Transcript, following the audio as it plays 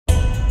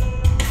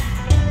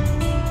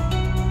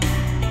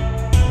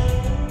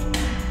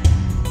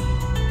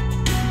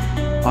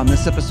On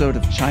this episode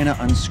of China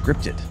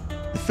Unscripted,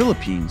 the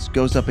Philippines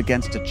goes up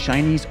against a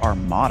Chinese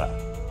armada.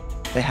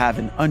 They have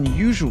an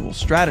unusual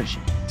strategy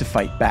to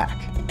fight back,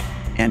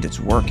 and it's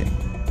working.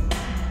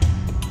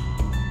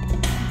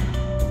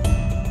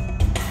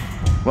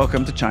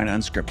 Welcome to China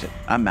Unscripted.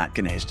 I'm Matt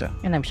Gnezda.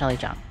 And I'm Shelley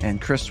Zhang. And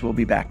Chris will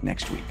be back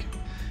next week.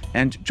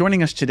 And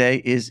joining us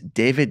today is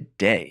David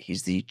Day.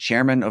 He's the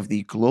chairman of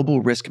the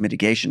Global Risk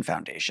Mitigation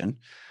Foundation.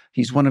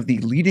 He's one of the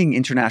leading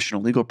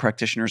international legal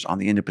practitioners on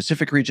the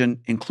Indo-Pacific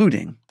region,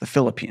 including the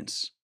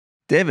Philippines.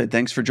 David,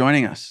 thanks for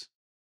joining us.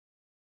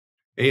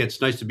 Hey, it's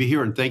nice to be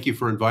here, and thank you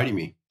for inviting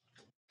me.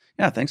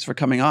 Yeah, thanks for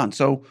coming on.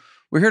 So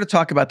we're here to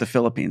talk about the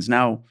Philippines.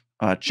 Now,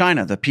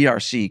 China, the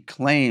PRC,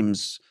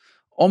 claims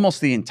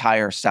almost the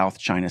entire South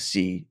China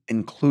Sea,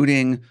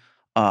 including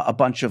a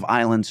bunch of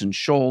islands and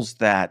shoals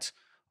that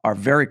are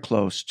very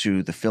close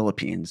to the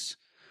Philippines.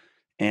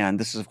 And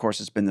this, of course,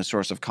 has been the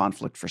source of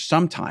conflict for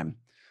some time.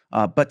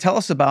 But tell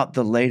us about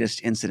the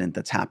latest incident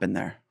that's happened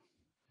there.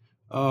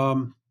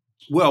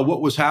 Well,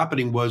 what was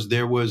happening was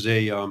there was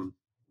a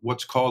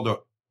what's called a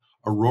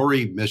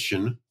RORE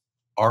mission,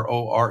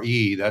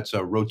 RORE. That's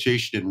a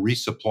rotation and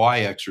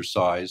resupply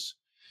exercise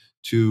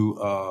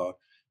to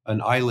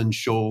an island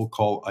shoal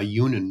called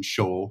Ayunan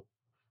Shoal,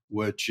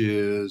 which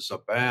is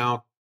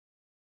about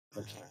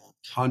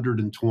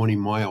 120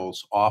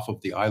 miles off of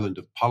the island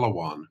of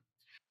Palawan.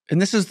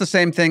 And this is the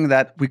same thing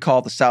that we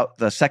call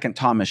the Second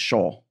Thomas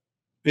Shoal.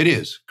 It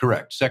is,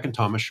 correct. Second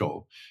Thomas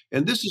Shoal.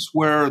 And this is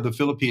where the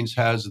Philippines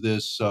has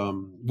this,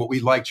 what we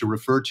like to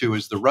refer to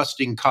as the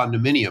rusting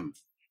condominium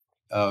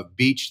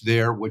beach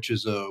there, which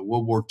is a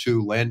World War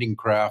II landing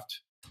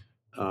craft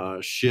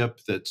ship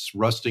that's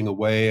rusting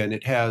away. And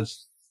it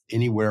has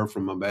anywhere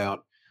from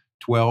about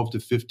 12 to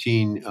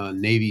 15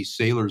 Navy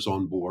sailors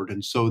on board.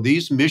 And so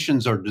these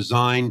missions are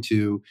designed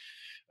to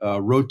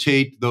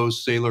rotate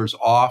those sailors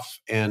off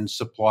and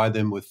supply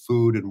them with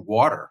food and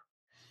water.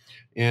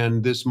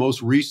 And this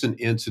most recent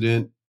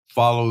incident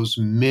follows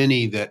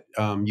many that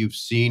you've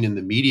seen in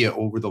the media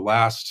over the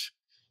last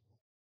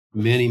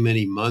many,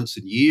 many months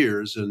and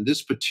years. And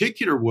this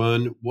particular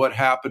one, what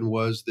happened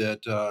was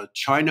that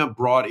China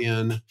brought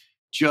in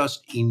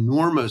just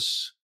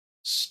enormous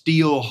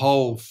steel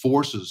hull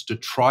forces to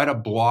try to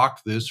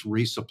block this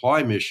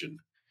resupply mission.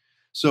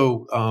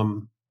 So,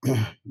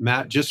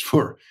 Matt, just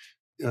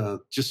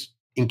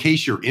in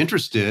case you're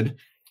interested,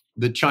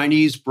 the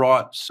Chinese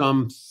brought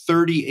some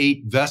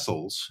 38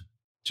 vessels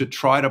to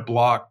try to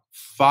block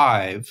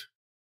 5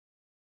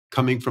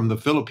 coming from the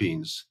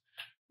Philippines.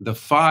 The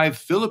 5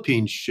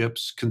 Philippine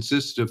ships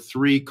consist of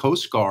 3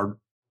 Coast Guard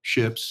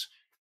ships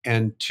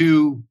and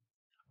 2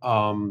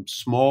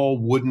 small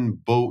wooden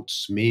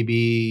boats,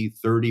 maybe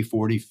 30,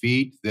 40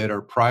 feet, that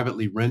are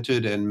privately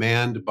rented and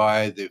manned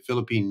by the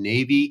Philippine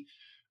Navy,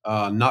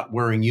 not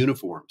wearing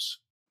uniforms.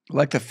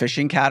 Like the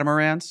fishing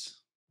catamarans?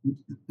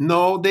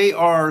 No, they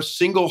are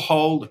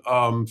single-hulled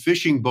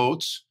fishing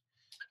boats,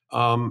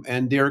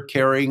 and they're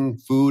carrying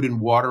food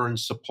and water and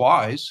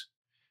supplies.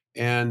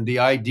 And the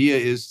idea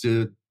is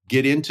to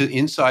get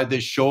inside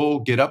this shoal,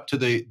 get up to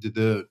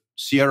the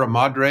Sierra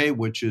Madre,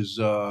 which is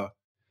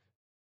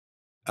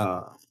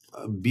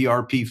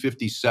BRP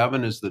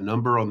 57 is the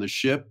number on the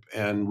ship,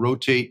 and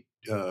rotate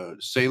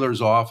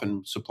sailors off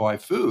and supply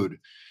food.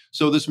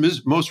 So this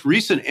most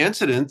recent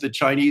incident, the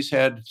Chinese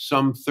had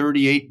some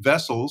 38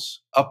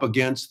 vessels up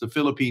against the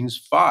Philippines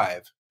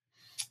 5.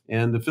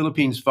 And the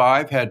Philippines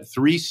 5 had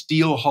 3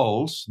 steel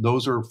hulls.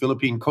 Those are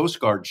Philippine Coast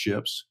Guard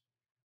ships,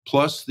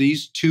 plus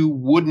these 2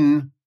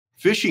 wooden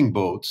fishing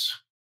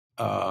boats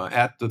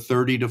at the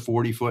 30 to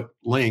 40 foot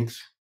length,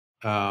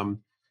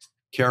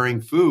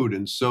 carrying food.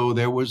 And so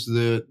there was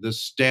the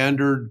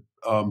standard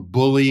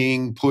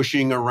bullying,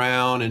 pushing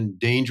around, and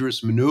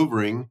dangerous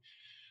maneuvering.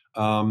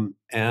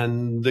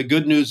 And the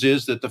good news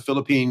is that the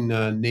Philippine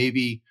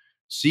Navy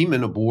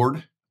seamen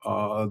aboard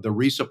the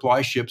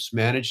resupply ships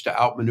managed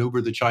to outmaneuver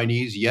the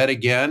Chinese yet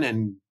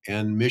again,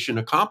 and mission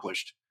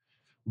accomplished.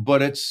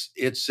 But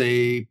it's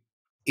a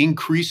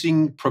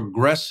increasing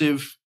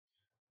progressive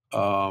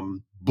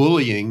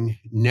bullying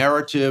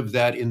narrative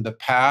that in the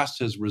past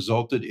has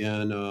resulted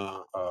in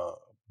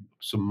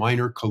some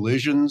minor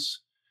collisions.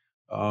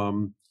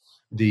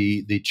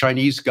 The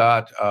Chinese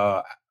got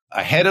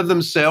ahead of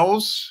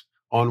themselves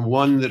on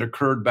one that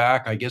occurred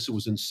back, I guess it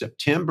was in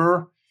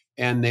September,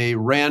 and they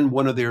ran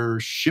one of their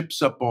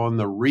ships up on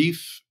the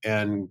reef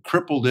and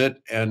crippled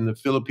it, and the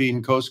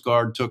Philippine Coast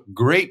Guard took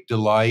great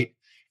delight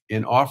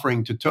in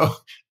offering to tow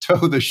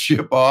the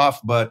ship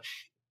off, but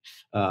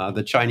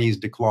the Chinese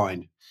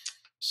declined.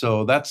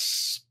 So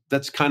that's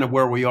kind of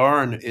where we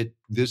are, and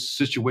this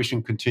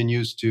situation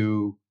continues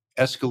to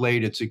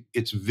escalate.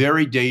 It's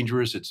very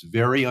dangerous, it's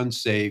very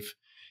unsafe,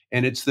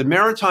 and it's the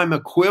maritime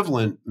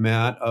equivalent,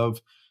 Matt, of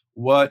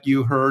what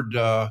you heard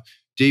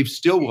Dave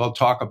Stilwell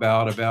talk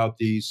about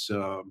these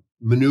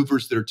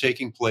maneuvers that are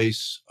taking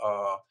place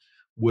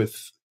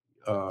with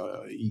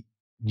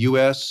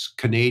U.S.,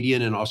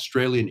 Canadian, and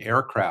Australian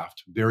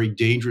aircraft. Very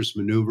dangerous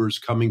maneuvers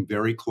coming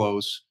very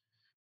close,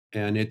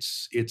 and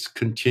it's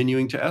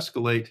continuing to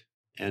escalate.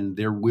 And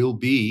there will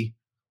be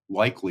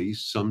likely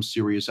some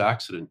serious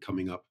accident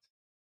coming up.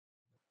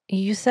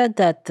 You said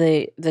that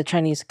the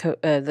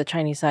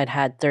Chinese side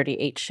had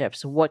 38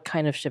 ships. What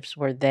kind of ships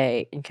were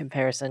they in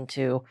comparison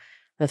to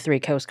the 3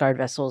 Coast Guard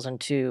vessels and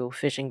 2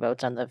 fishing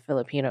boats on the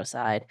Filipino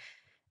side?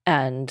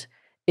 And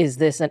is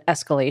this an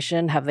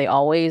escalation? Have they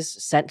always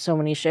sent so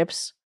many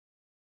ships?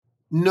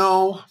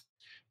 No,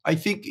 I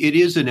think it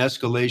is an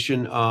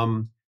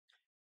escalation.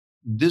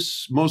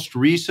 This most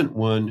recent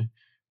one,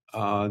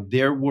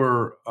 there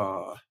were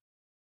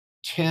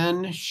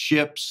 10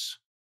 ships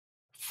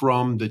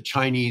from the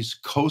Chinese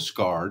Coast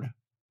Guard.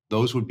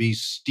 Those would be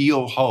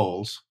steel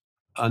hulls.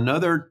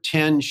 Another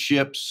 10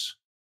 ships,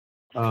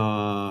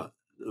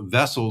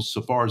 vessels,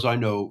 so far as I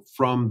know,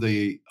 from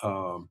the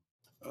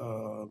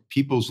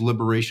People's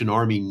Liberation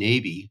Army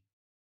Navy,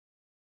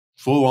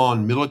 full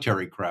on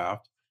military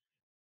craft.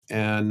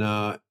 And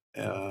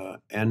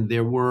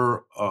there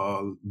were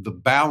the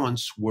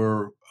balance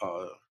were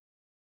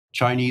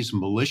Chinese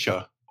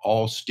militia,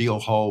 all steel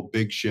hull,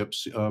 big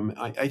ships.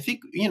 I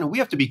think we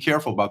have to be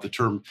careful about the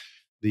term,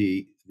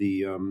 the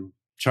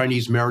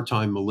Chinese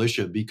maritime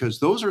militia, because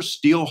those are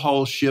steel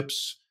hull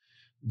ships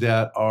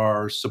that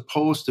are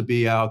supposed to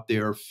be out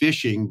there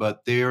fishing,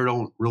 but they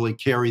don't really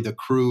carry the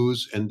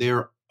crews, and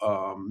they're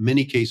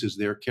many cases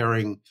they're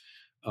carrying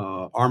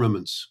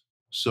armaments.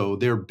 So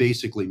they're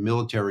basically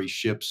military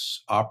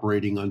ships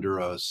operating under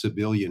a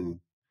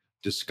civilian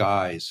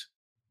disguise.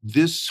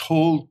 This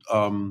whole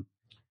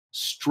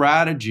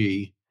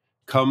strategy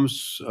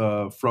comes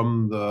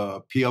from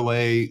the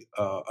PLA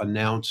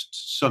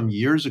announced some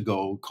years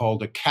ago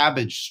called a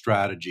cabbage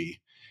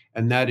strategy.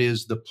 And that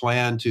is the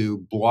plan to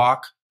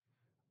block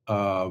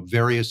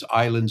various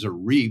islands or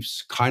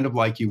reefs, kind of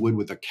like you would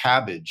with a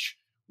cabbage,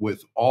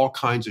 with all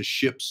kinds of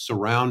ships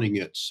surrounding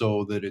it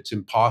so that it's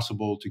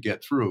impossible to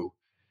get through.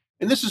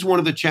 And this is one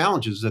of the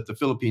challenges that the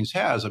Philippines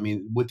has. I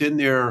mean, within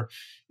their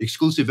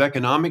exclusive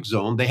economic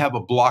zone, they have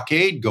a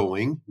blockade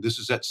going. This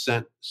is at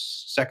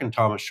Second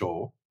Thomas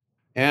Shoal.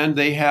 And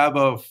they have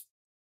a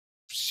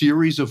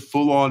series of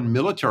full-on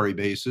military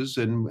bases,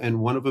 and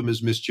one of them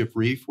is Mischief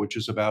Reef, which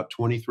is about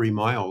 23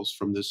 miles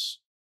from this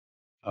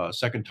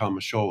Second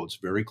Thomas Shoal. It's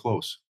very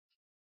close.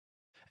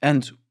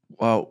 And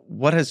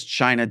what has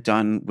China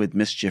done with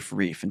Mischief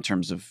Reef in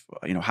terms of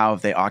how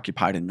have they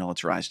occupied and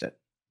militarized it?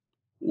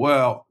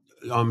 Well,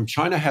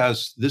 China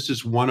has, this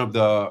is one of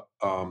the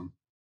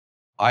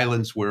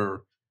islands where,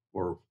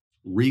 or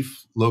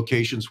reef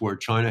locations where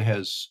China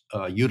has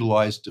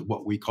utilized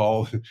what we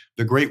call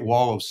the Great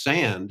Wall of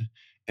Sand,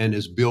 and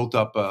has built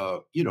up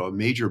a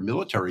major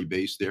military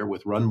base there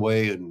with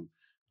runway and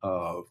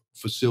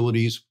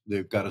facilities.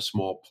 They've got a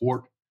small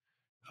port,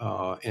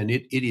 and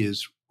it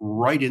is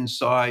right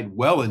inside,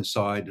 well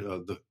inside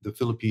the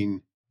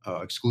Philippine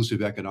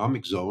exclusive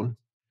economic zone,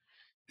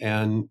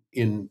 and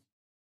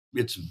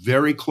it's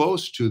very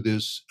close to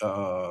this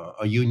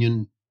a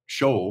Union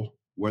Shoal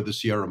where the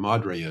Sierra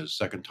Madre is,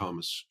 Second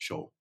Thomas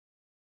Shoal.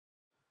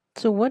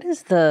 So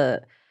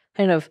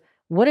kind of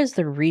what is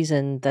the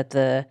reason that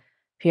the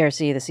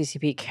PRC, the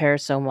CCP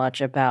cares so much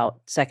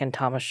about Second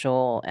Thomas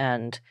Shoal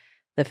and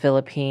the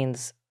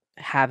Philippines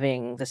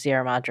having the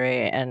Sierra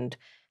Madre and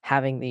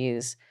having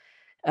these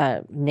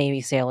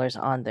Navy sailors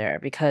on there?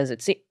 Because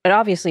it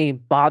obviously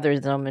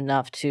bothers them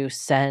enough to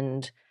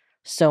send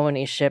so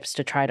many ships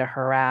to try to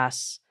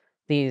harass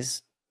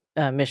these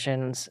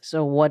missions.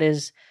 So what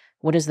is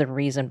the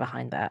reason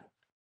behind that?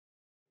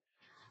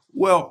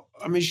 Well,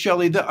 I mean,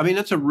 Shelley,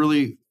 that's a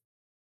really,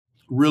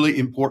 really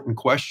important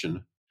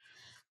question,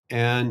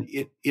 and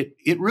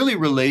it really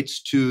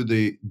relates to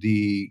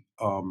the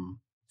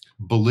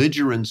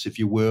belligerence, if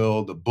you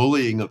will, the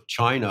bullying of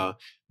China.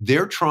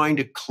 They're trying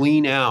to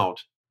clean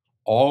out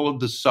all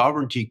of the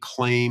sovereignty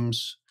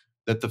claims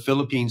that the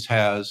Philippines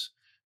has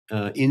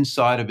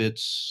inside of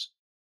its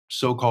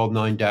so-called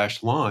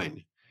nine-dash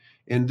line.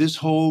 And this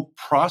whole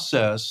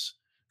process,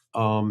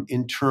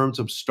 in terms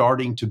of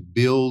starting to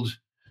build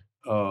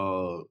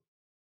uh,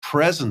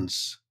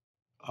 presence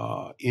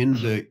in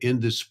the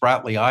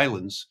Spratly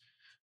Islands,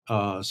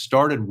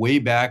 started way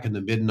back in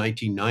the mid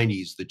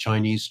 1990s. The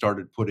Chinese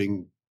started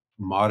putting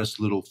modest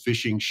little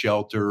fishing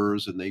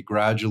shelters, and they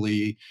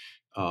gradually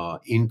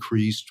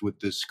increased with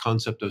this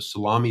concept of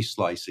salami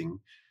slicing.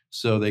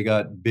 So they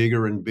got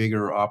bigger and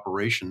bigger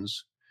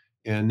operations.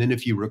 And then,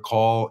 if you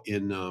recall,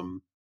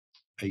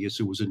 I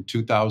guess it was in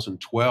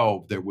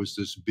 2012, there was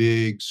this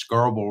big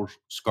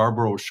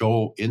Scarborough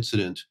Shoal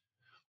incident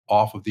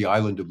off of the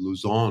island of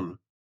Luzon.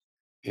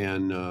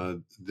 And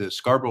the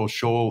Scarborough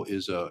Shoal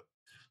is a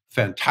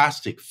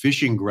fantastic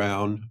fishing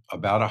ground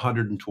about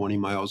 120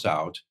 miles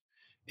out,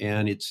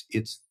 and it's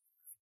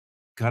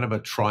kind of a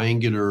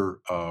triangular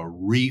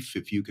reef,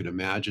 if you could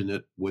imagine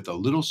it, with a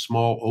little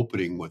small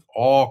opening with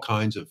all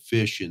kinds of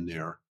fish in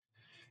there.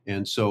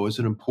 And so it's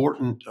an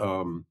important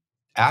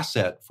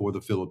asset for the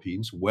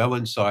Philippines, well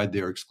inside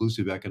their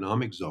exclusive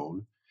economic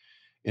zone.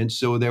 And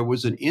so there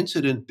was an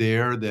incident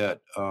there that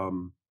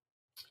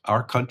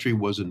our country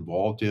was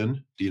involved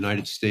in, the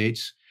United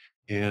States,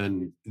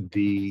 and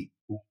the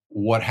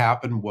what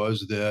happened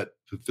was that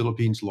the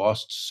Philippines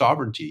lost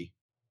sovereignty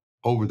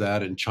over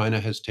that, and China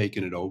has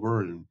taken it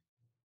over and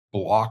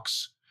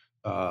blocks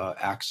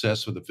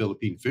access for the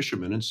Philippine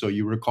fishermen. And so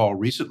you recall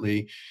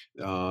recently,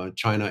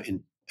 China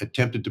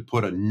attempted to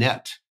put a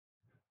net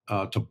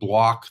to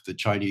block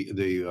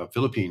the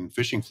Philippine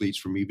fishing fleets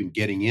from even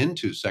getting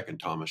into Second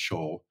Thomas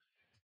Shoal.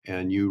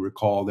 And you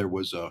recall there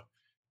was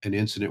an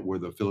incident where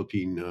the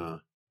Philippine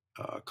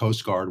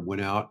Coast Guard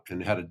went out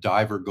and had a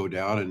diver go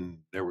down, and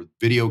there were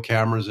video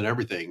cameras and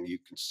everything. You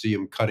can see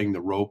him cutting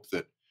the rope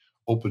that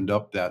opened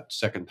up that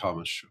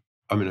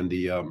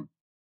the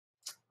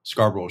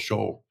Scarborough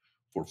Shoal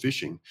for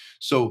fishing.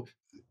 So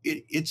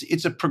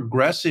it's a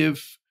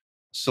progressive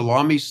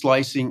salami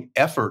slicing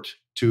effort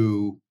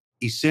to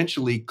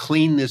essentially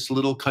clean this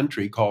little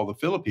country called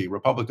the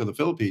Republic of the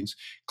Philippines,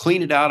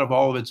 clean it out of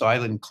all of its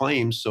island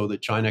claims so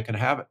that China can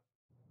have it.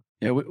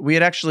 Yeah, we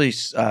had actually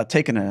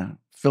taken a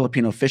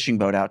Filipino fishing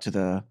boat out to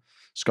the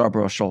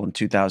Scarborough Shoal in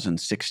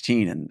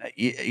 2016, and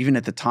even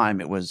at the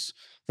time, it was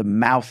the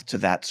mouth to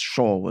that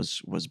shoal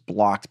was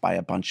blocked by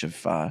a bunch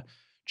of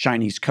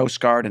Chinese Coast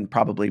Guard and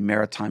probably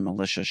maritime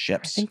militia I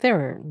ships. think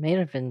there may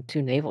have been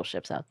 2 naval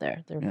ships out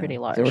there. They were pretty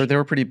large. They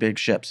were pretty big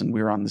ships, and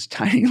we were on this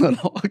tiny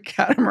little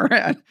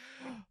catamaran.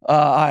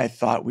 I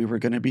thought we were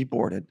going to be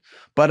boarded,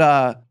 but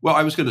well,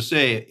 I was going to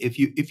say, if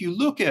you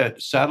look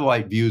at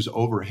satellite views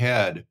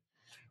overhead,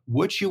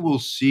 what you will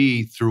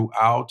see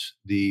throughout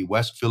the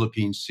West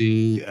Philippine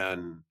Sea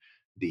and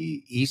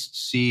the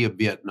East Sea of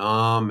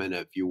Vietnam, and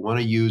if you want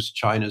to use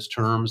China's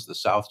terms, the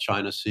South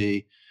China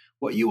Sea,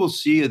 what you will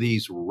see are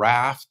these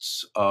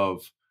rafts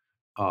of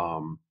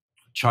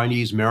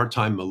Chinese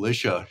maritime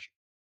militia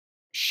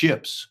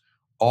ships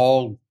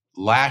all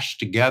lashed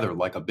together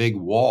like a big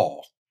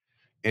wall.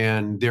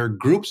 And there are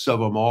groups of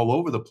them all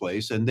over the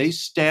place, and they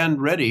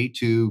stand ready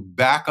to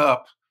back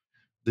up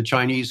the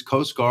Chinese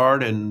Coast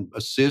Guard and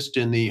assist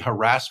in the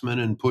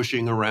harassment and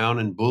pushing around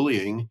and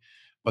bullying,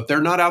 but they're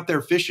not out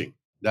there fishing.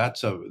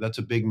 That's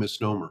a big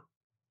misnomer.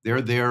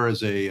 They're there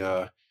as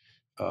a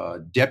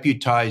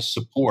deputized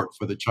support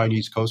for the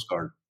Chinese Coast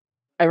Guard.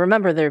 I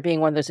remember there being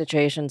one of those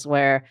situations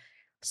where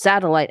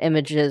satellite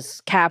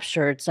images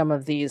captured some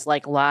of these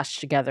like lashed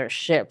together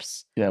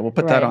ships. Yeah, we'll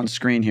put that on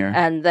screen here.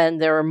 And then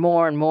there were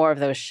more and more of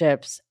those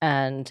ships,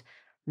 and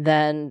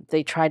then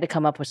they tried to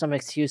come up with some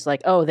excuse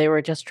like, oh, they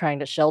were just trying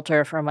to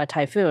shelter from a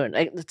typhoon.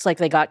 It's like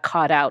they got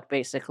caught out,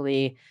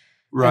 basically.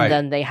 Right. And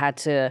then they had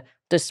to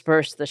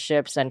disperse the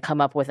ships and come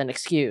up with an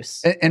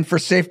excuse. And for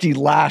safety,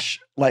 lash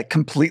like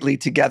completely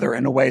together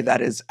in a way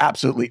that is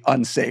absolutely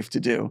unsafe to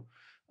do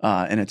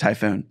in a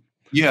typhoon.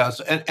 Yes,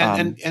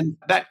 and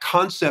that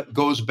concept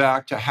goes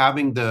back to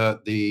having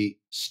the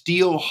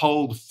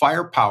steel-hulled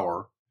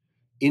firepower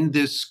in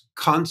this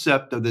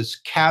concept of this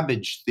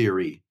cabbage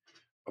theory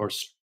or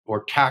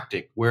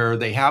tactic, where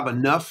they have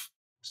enough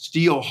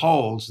steel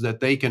hulls that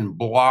they can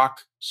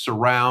block,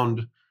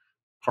 surround,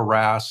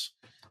 harass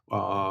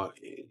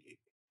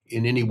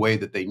in any way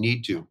that they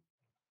need to.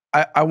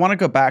 I want to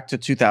go back to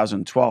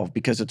 2012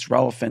 because it's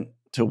relevant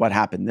to what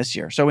happened this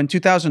year. So in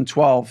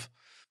 2012,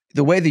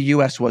 the way the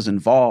U.S. was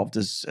involved,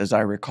 as I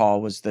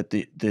recall, was that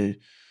the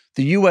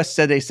U.S.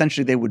 said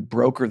essentially they would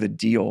broker the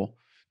deal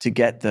to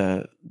get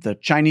the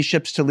Chinese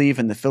ships to leave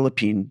and the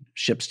Philippine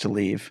ships to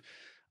leave.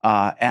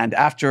 And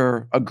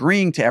after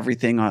agreeing to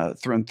everything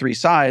from 3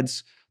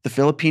 sides, the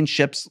Philippine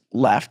ships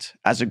left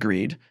as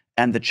agreed,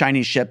 and the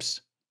Chinese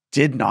ships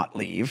did not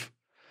leave.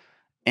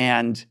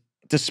 And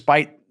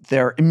despite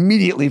their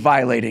immediately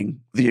violating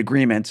the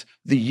agreement,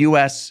 the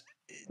U.S.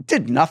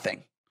 did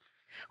nothing.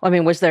 I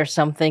mean, was there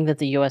something that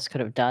the U.S.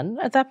 could have done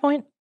at that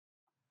point?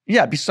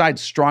 Yeah,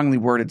 besides strongly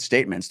worded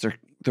statements,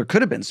 there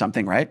could have been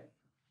something, right?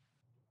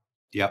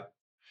 Yep.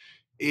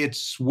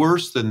 It's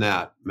worse than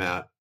that,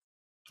 Matt,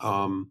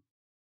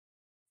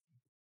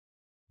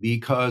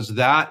 because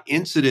that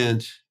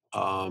incident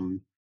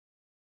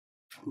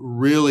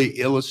really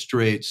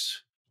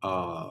illustrates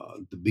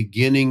the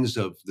beginnings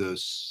of the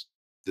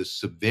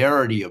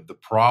severity of the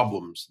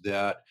problems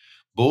that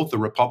both the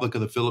Republic of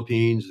the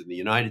Philippines and the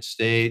United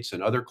States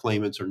and other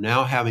claimants are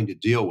now having to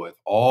deal with,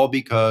 all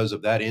because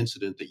of that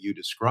incident that you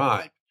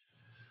described.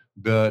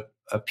 But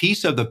a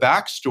piece of the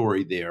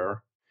backstory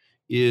there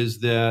is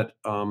that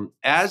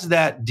as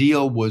that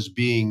deal was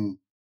being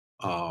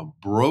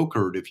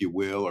brokered, if you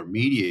will, or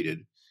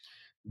mediated,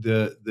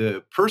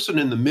 the person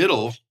in the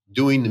middle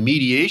doing the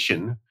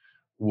mediation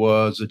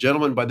was a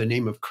gentleman by the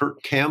name of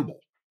Kurt Campbell.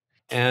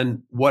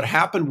 And what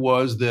happened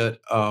was that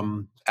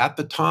at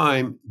the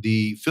time,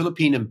 the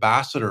Philippine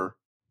ambassador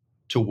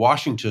to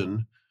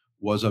Washington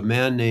was a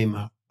man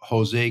named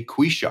Jose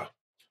Quisha.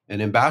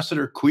 And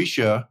Ambassador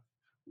Quisha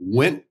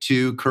went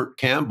to Kurt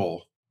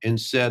Campbell and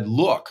said,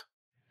 look,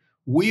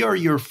 we are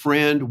your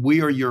friend,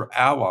 we are your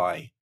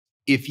ally.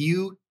 If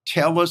you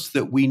tell us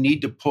that we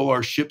need to pull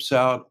our ships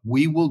out,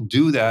 we will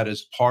do that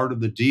as part of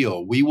the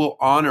deal. We will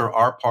honor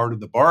our part of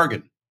the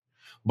bargain.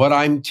 But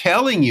I'm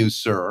telling you,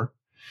 sir,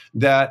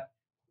 that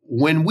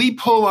when we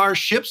pull our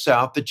ships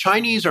out, the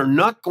Chinese are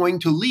not going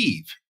to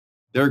leave.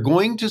 They're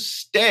going to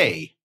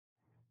stay.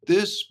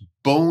 This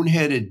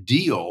boneheaded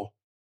deal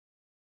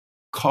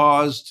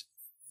caused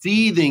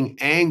seething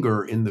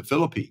anger in the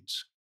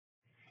Philippines.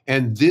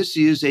 And this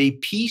is a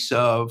piece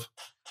of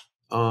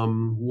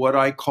what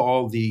I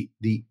call the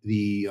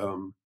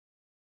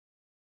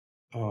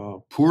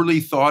poorly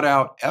thought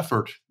out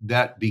effort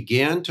that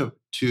began to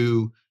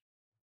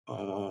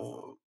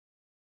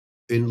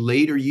in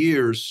later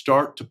years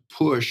start to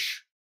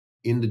push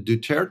in the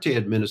Duterte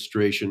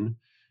administration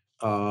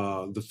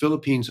the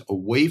Philippines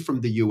away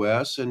from the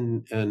U.S.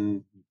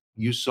 and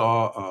you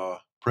saw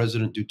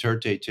President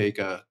Duterte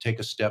take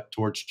a step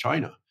towards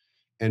China,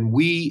 and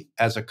we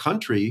as a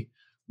country,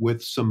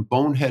 with some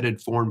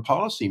boneheaded foreign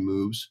policy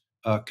moves,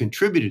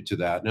 contributed to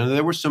that. Now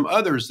there were some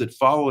others that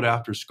followed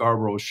after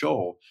Scarborough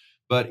Shoal,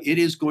 but it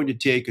is going to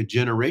take a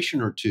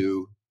generation or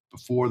two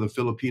before the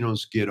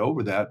Filipinos get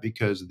over that,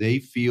 because they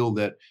feel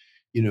that,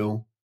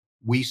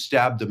 we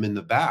stabbed them in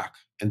the back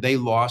and they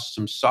lost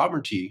some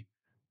sovereign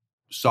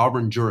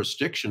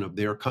jurisdiction of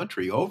their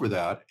country over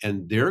that.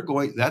 And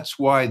that's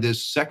why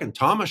this second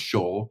Thomas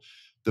Shoal,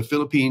 the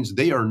Philippines,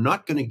 they are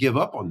not going to give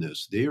up on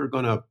this. They are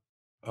going to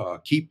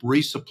keep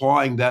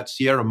resupplying that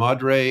Sierra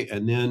Madre.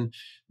 And then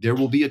there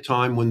will be a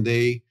time when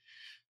they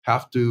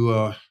have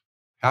to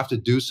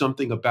do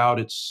something about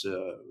its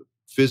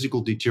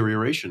physical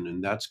deterioration.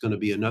 And that's going to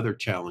be another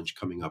challenge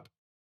coming up.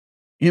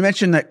 You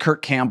mentioned that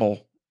Kurt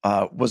Campbell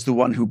was the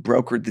one who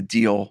brokered the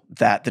deal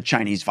that the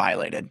Chinese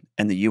violated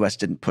and the U.S.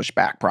 didn't push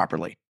back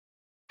properly.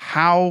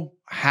 How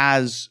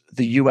has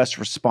the U.S.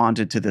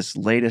 responded to this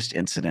latest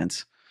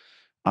incident?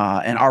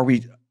 And are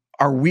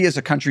we as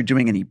a country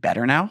doing any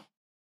better now?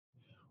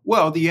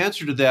 Well, the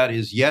answer to that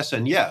is yes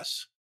and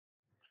yes.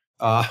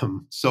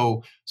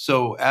 So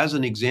as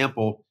an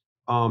example,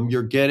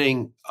 you're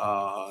getting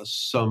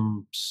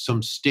some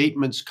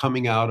statements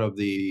coming out of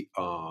the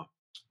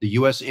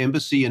U.S.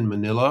 Embassy in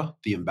Manila,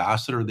 the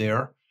ambassador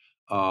there,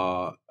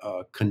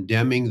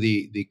 condemning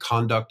the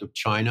conduct of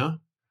China,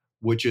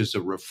 which is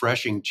a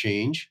refreshing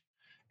change.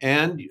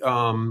 And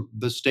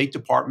the State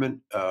Department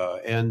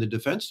and the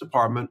Defense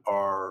Department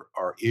are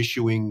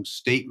issuing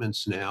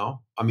statements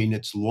now. I mean,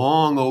 it's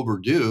long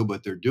overdue,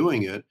 but they're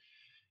doing it.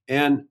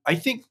 And I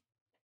think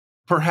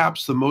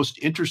perhaps the most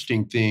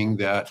interesting thing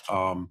that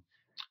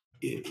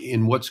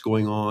in what's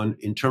going on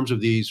in terms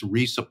of these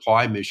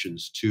resupply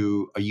missions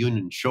to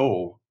Ayungin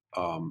Shoal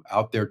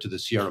out there to the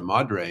Sierra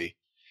Madre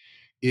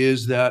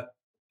is that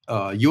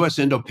U.S.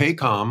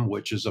 Indo-Pacom,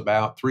 which is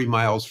about 3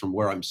 miles from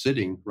where I'm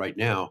sitting right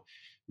now,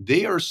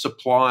 they are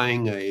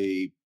supplying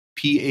a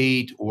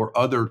P-8 or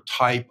other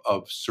type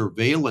of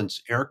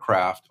surveillance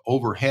aircraft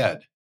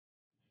overhead.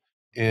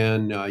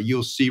 And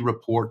you'll see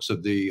reports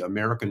of the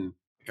American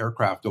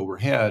aircraft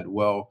overhead.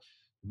 Well,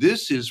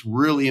 this is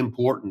really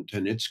important,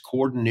 and it's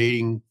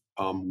coordinating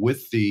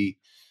with the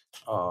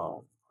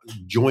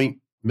joint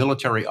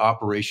military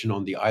operation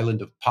on the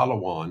island of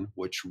Palawan,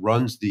 which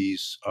runs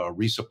these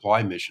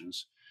resupply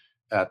missions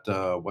at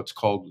what's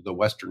called the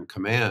Western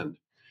Command.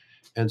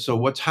 And so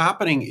what's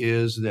happening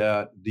is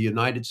that the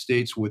United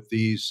States, with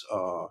these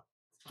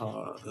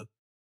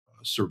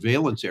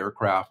surveillance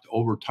aircraft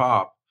over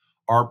top,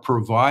 are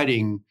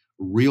providing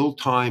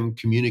real-time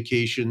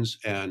communications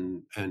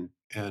and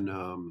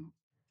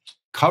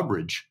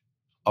coverage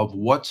of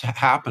what's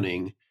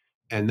happening,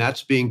 and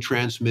that's being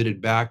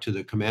transmitted back to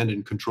the command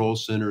and control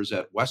centers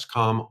at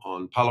Westcom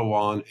on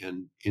Palawan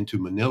and into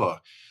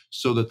Manila,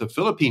 so that the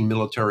Philippine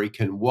military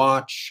can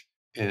watch,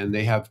 and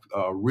they have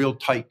real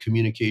tight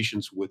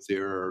communications with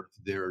their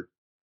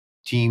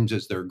teams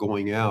as they're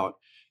going out.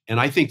 And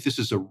I think this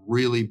is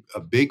a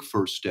big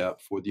first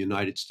step for the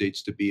United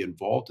States to be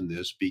involved in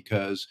this,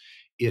 because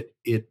it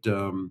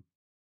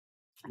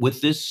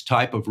with this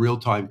type of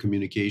real-time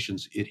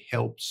communications, it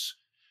helps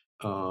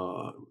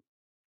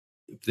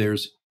if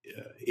there's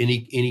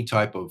any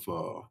type of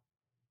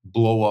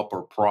blow up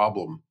or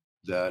problem,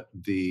 that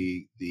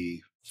the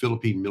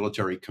Philippine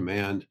military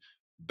command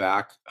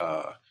back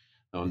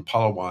on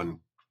Palawan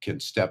can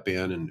step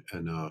in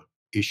and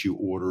issue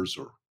orders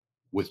or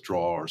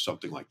withdraw or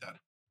something like that.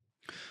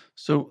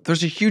 So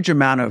there's a huge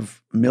amount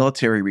of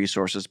military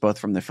resources, both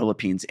from the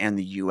Philippines and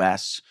the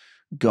U.S.,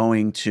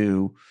 going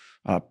to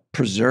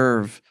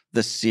preserve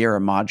the Sierra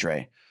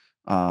Madre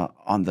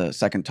on the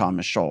second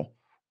Thomas Shoal.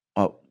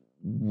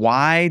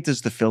 Why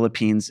does the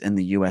Philippines and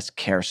the U.S.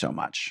 care so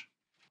much?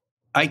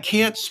 I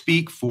can't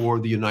speak for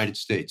the United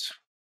States,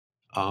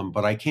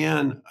 but I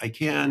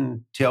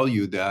can tell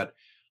you that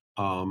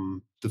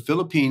the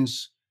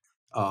Philippines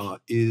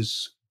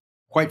is,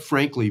 quite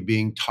frankly,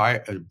 being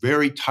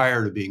very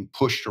tired of being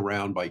pushed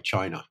around by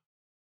China.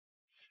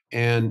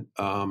 And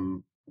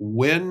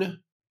when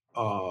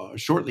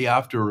shortly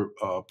after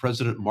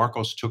President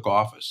Marcos took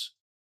office,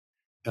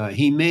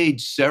 he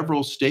made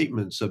several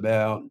statements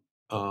about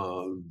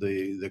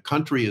the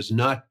country is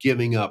not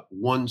giving up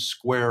 1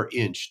 square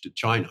inch to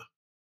China.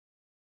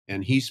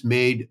 And he's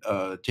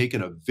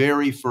taken a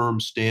very firm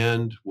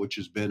stand, which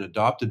has been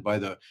adopted by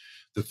the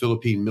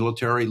Philippine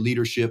military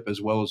leadership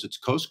as well as its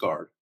Coast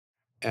Guard.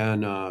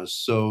 And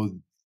so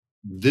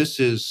this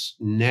is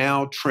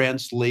now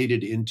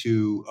translated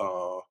into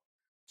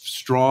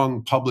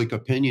strong public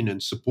opinion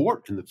and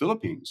support in the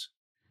Philippines.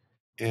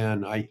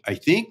 And I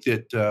think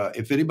that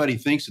if anybody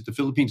thinks that the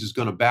Philippines is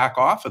going to back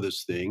off of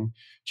this thing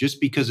just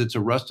because it's a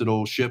rusted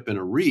old ship in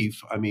a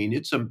reef, I mean,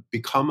 it's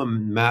become a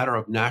matter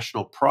of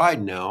national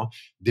pride now.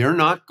 They're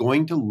not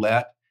going to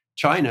let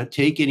China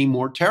take any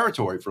more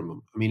territory from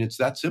them. I mean, it's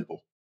that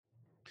simple.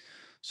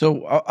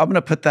 So I'm going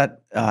to put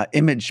that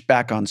image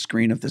back on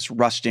screen of this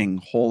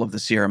rusting hull of the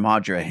Sierra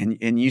Madre,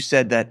 and you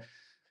said that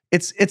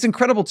it's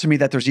incredible to me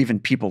that there's even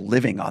people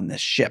living on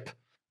this ship,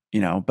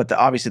 but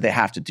obviously they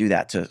have to do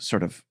that to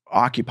sort of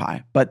occupy.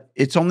 But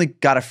it's only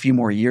got a few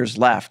more years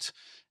left,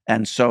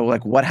 and so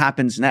like, what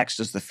happens next?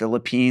 Does the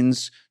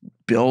Philippines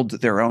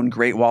build their own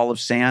Great Wall of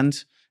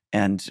Sand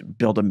and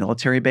build a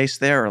military base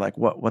there, or like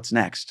what's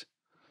next?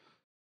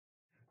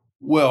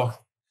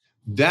 Well,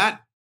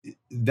 that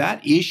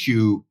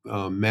issue,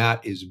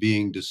 Matt, is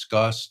being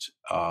discussed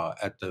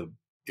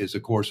is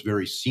of course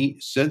very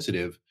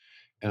sensitive,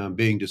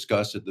 being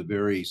discussed at the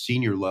very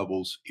senior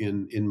levels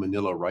in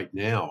Manila right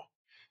now.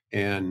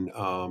 And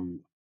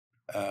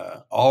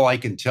all I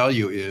can tell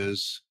you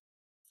is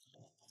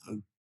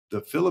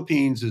the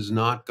Philippines is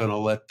not going to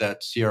let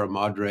that Sierra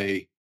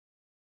Madre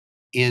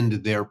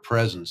end their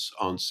presence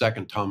on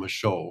Second Thomas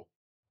Shoal.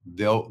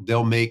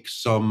 They'll make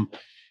some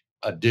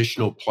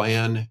additional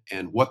plan,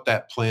 and what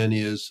that plan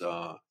is,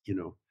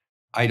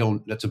 I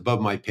don't. That's above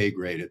my pay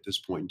grade at this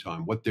point in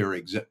time. What they're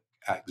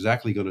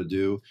exactly going to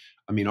do.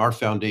 I mean, our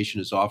foundation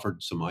has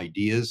offered some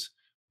ideas,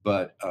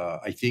 but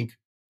I think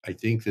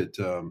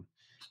that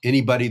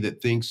anybody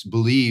that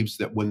believes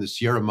that when the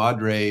Sierra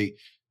Madre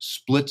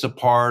splits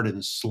apart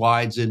and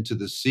slides into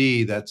the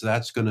sea,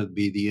 that's going to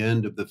be the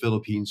end of the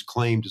Philippines'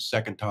 claim to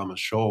Second Thomas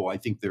Shoal. I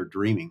think they're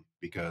dreaming,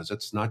 because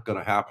that's not going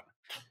to happen.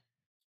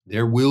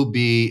 There will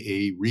be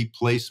a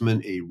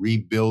replacement, a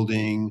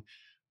rebuilding,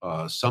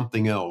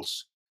 something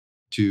else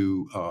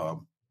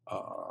to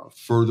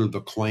further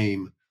the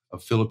claim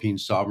of Philippine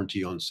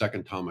sovereignty on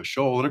Second Thomas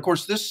Shoal. And of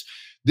course,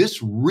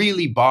 this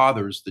really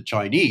bothers the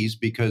Chinese,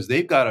 because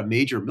they've got a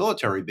major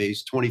military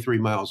base 23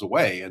 miles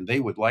away, and they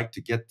would like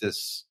to get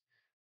this.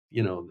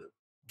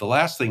 The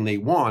last thing they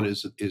want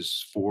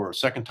is for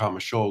Second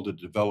Thomas Shoal to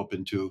develop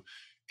into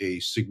a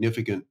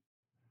significant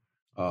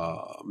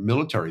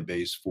military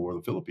base for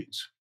the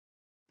Philippines.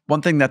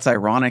 One thing that's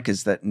ironic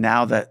is that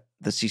now that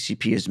the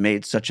CCP has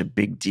made such a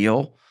big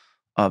deal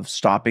of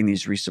stopping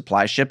these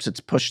resupply ships,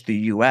 it's pushed the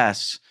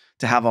U.S.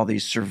 to have all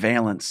these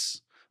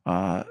surveillance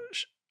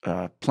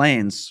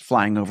planes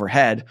flying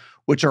overhead,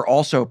 which are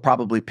also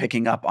probably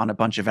picking up on a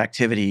bunch of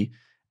activity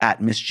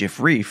at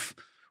Mischief Reef,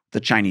 the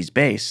Chinese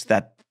base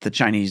that the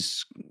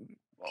Chinese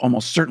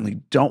almost certainly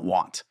don't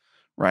want,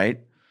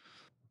 right?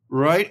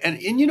 Right, and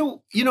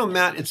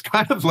Matt, it's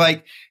kind of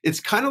like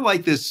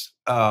this.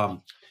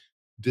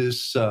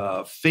 This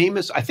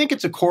famous, I think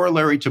it's a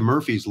corollary to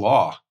Murphy's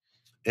Law,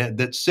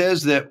 that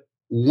says that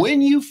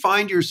when you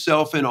find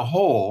yourself in a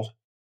hole,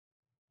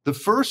 the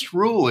first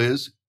rule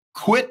is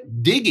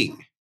quit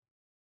digging.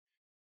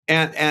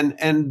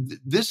 And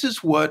this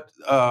is what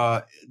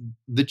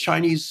the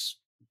Chinese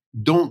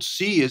don't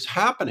see is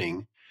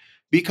happening,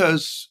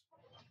 because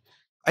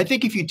I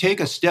think if you take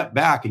a step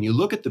back and you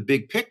look at the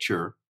big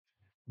picture,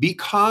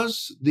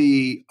 because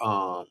the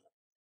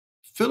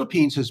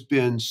Philippines has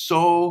been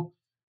so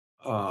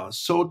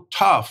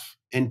tough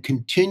and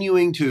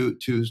continuing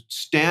to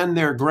stand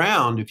their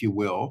ground, if you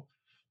will,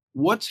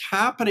 what's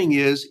happening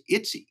is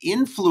it's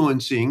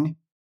influencing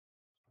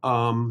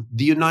the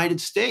United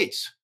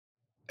States.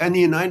 And the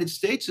United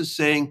States is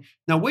saying,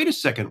 now, wait a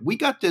second, we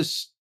got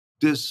this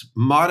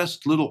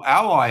modest little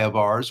ally of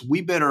ours. We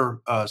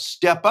better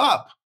step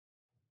up.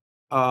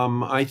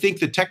 I think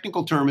the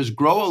technical term is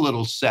grow a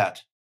little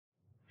set.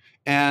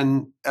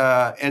 And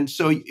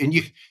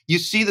you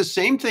see the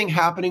same thing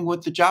happening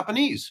with the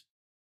Japanese.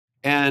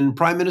 And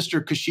Prime Minister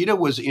Kishida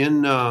was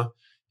in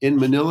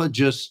Manila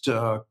just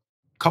a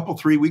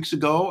 3 weeks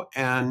ago,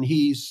 and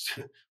he's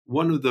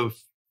one of the,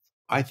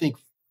 I think,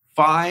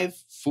 5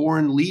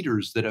 foreign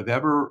leaders that have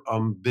ever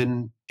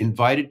been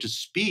invited to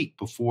speak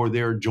before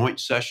their joint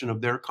session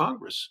of their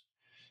Congress.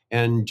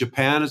 And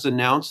Japan has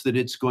announced that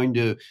it's going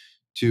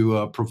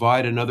to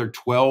provide another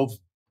 12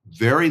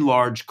 very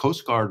large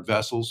Coast Guard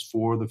vessels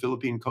for the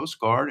Philippine Coast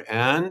Guard.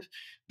 And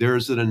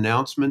there's an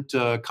announcement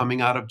coming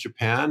out of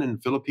Japan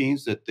and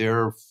Philippines that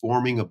they're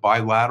forming a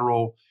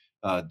bilateral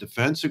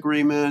defense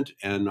agreement.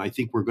 And I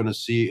think we're going to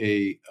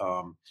see a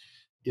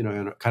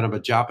kind of a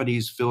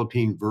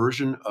Japanese-Philippine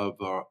version of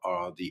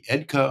the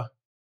EDCA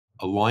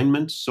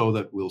alignment, so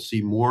that we'll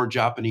see more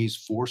Japanese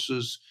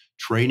forces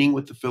training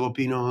with the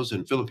Filipinos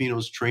and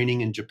Filipinos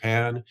training in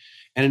Japan.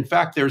 And in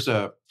fact, there's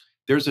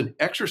an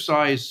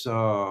exercise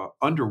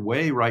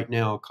underway right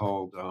now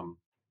called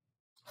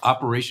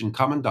Operation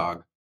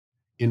Kamandag,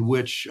 in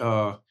which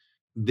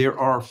there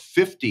are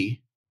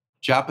 50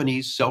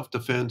 Japanese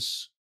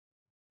self-defense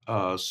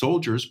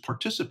soldiers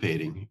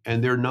participating,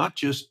 and they're not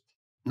just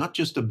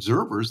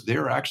observers.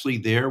 They're actually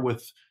there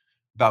with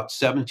about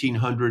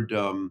 1,700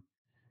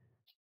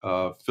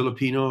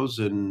 Filipinos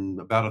and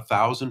about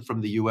 1,000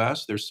 from the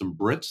U.S. There's some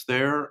Brits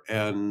there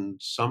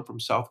and some from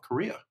South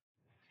Korea.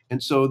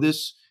 And so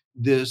this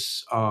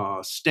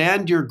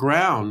stand your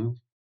ground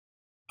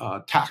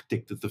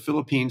tactic that the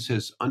Philippines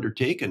has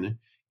undertaken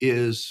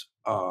is,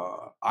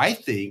 I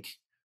think,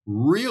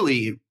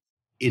 really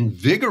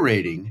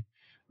invigorating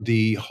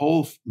the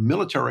whole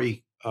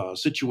military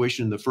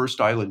situation in the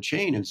first island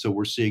chain. And so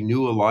we're seeing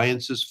new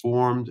alliances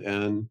formed,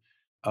 and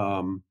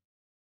um,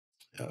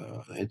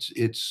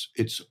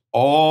 it's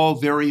all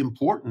very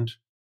important,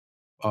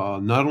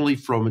 not only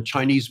from a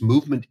Chinese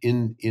movement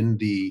in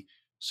the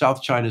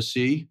South China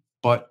Sea,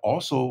 but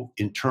also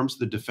in terms of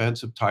the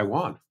defense of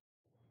Taiwan.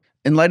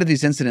 In light of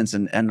these incidents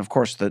and of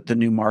course, the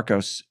new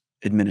Marcos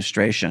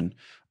administration,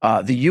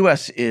 the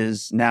U.S.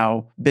 is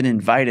now been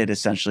invited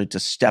essentially to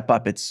step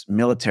up its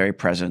military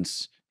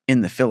presence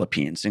in the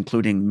Philippines,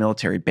 including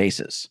military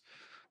bases.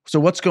 So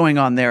what's going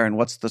on there, and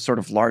what's the sort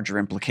of larger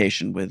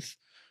implication with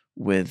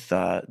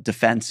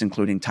defense,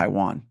 including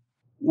Taiwan?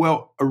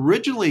 Well,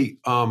 originally,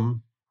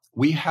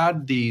 we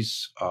had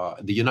these,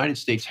 the United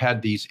States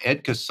had these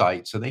EDCA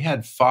sites, and they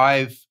had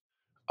 5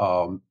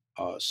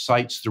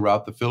 sites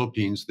throughout the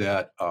Philippines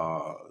that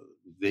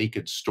they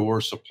could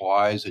store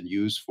supplies and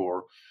use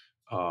for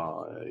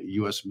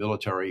U.S.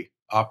 military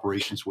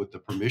operations with the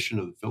permission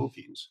of the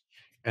Philippines.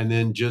 And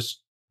then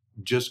just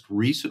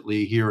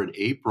recently, here in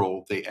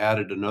April, they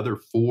added another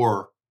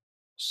 4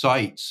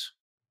 sites.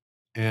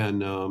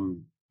 And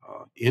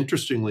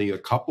interestingly, a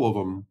couple of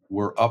them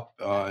were up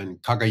in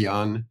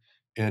Cagayan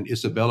and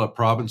Isabela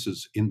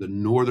provinces in the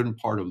northern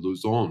part of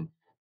Luzon.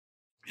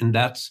 And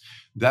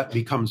that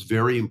becomes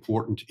very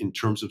important in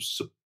terms of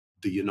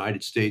the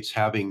United States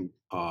having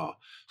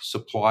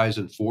supplies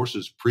and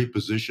forces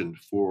pre-positioned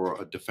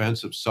for a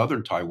defense of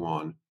southern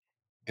Taiwan.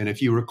 And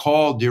if you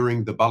recall,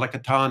 during the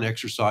Balikatan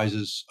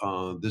exercises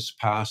this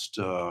past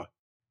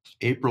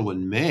April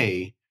and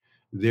May,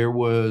 there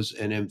was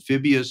an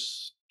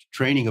amphibious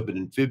training of an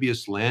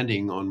amphibious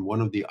landing on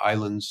one of the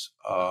islands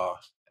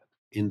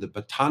in the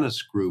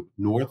Batanes group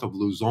north of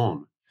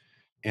Luzon.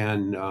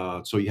 And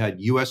so you had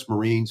U.S.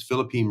 Marines,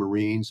 Philippine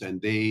Marines,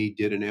 and they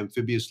did an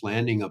amphibious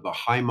landing of a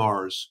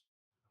HIMARS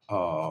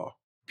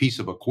piece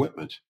of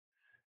equipment.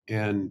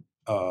 And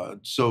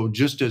so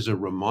just as a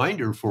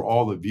reminder for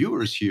all the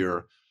viewers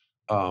here,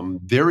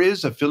 there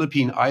is a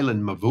Philippine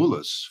island,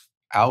 Mavulas,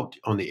 out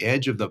on the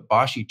edge of the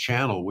Bashi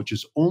Channel, which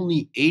is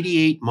only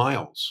 88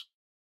 miles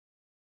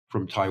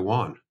from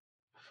Taiwan.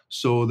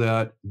 So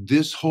that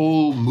this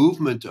whole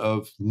movement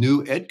of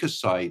new EDCA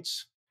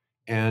sites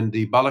and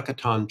the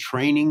Balikatan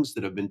trainings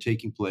that have been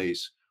taking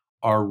place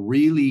are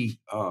really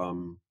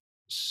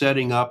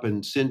setting up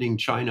and sending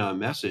China a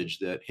message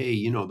that, hey,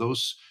 you know,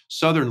 those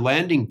southern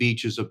landing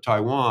beaches of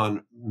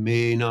Taiwan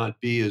may not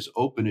be as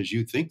open as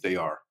you think they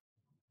are.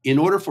 In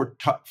order for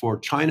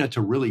China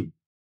to really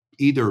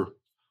either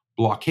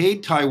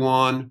blockade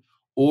Taiwan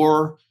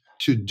or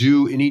to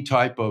do any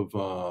type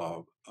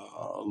of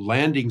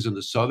landings in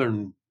the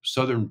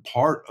southern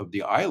part of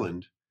the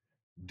island,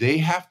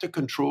 China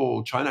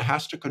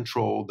has to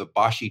control the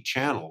Bashi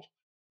Channel,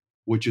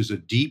 which is a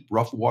deep,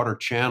 rough water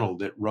channel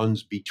that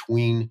runs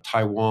between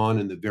Taiwan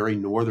and the very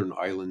northern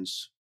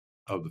islands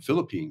of the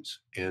Philippines.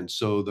 And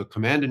so the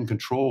command and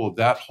control of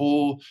that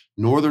whole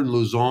northern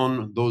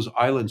Luzon, those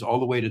islands all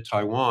the way to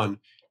Taiwan,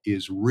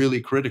 is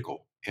really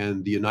critical.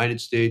 And the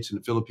United States and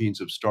the Philippines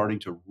have starting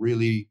to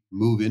really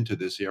move into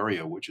this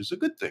area, which is a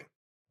good thing.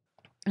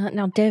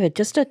 Now, David,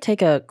 just to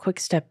take a quick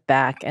step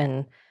back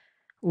and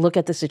look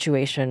at the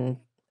situation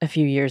a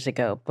few years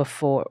ago,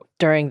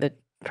 during the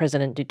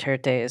President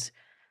Duterte's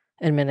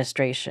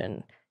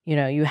administration, you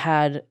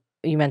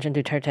mentioned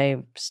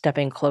Duterte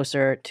stepping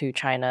closer to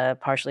China,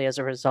 partially as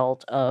a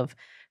result of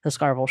the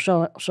Scarborough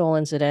Shoal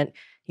incident.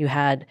 You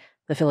had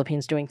the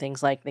Philippines doing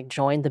things like they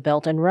joined the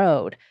Belt and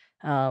Road.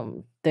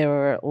 There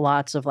were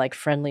lots of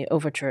friendly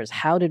overtures.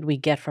 How did we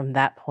get from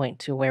that point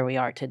to where we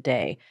are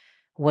today?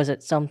 Was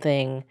it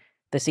something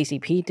the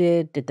CCP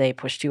did? Did they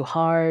push too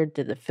hard?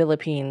 Did the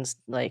Philippines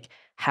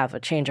have a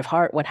change of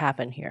heart? What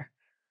happened here?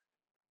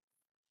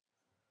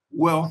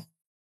 Well,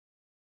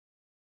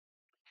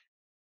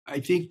 I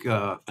think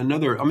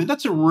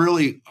that's a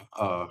really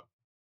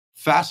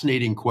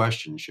fascinating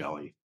question,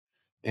 Shelley.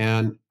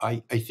 And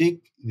I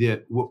think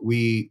that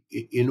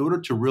in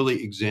order to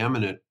really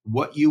examine it,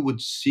 what you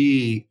would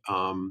see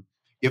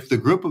if the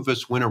group of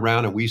us went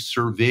around and we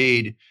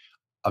surveyed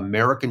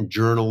American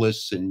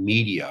journalists and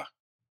media,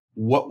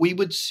 what we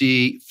would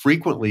see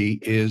frequently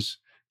is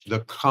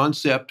the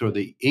concept or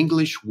the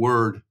English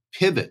word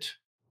pivot,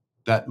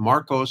 that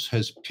Marcos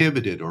has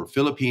pivoted or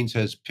Philippines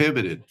has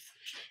pivoted.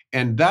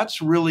 And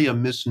that's really a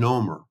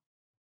misnomer.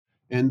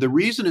 And the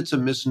reason it's a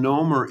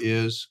misnomer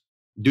is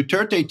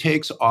Duterte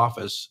takes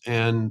office,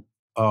 and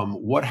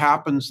what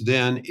happens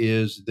then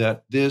is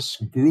that this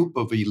group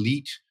of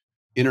elite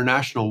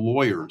international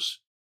lawyers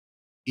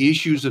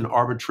issues an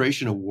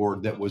arbitration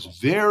award that was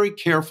very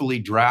carefully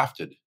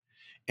drafted.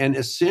 And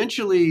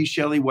essentially,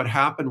 Shelley, what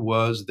happened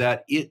was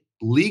that it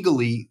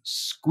legally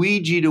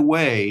squeegeed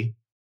away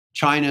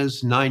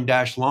China's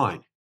 9-dash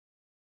line.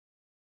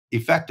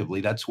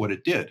 Effectively, that's what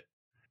it did.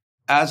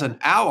 As an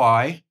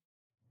ally,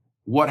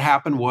 what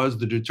happened was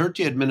the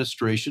Duterte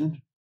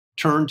administration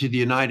turned to the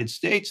United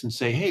States and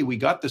say, hey, we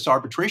got this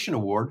arbitration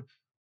award.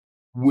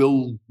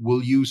 Will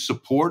you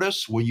support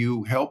us? Will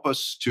you help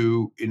us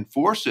to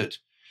enforce it?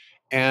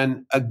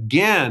 And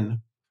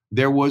again,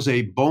 there was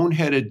a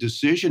boneheaded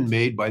decision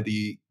made by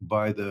the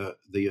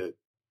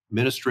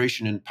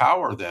administration in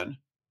power then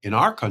in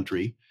our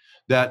country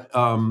that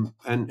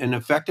and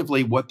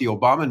effectively what the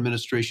Obama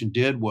administration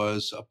did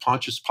was a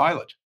Pontius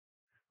Pilate.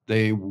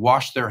 They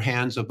washed their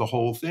hands of the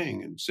whole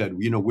thing and said,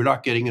 we're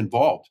not getting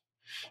involved.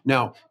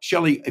 Now,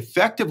 Shelley,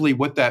 effectively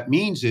what that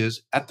means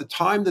is at the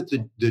time that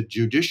the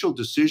judicial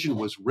decision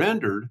was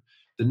rendered,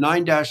 the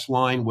 9-dash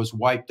line was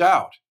wiped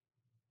out.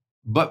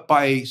 But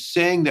by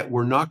saying that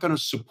we're not going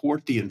to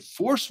support the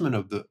enforcement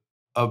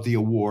of the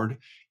award,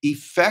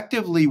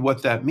 effectively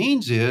what that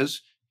means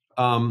is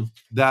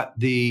that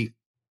the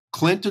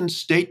Clinton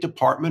State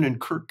Department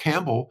and Kurt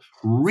Campbell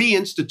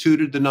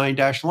reinstituted the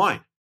 9-dash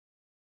line.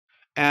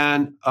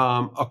 And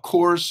of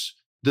course,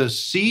 the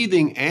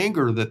seething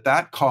anger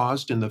that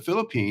caused in the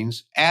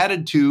Philippines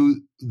added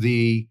to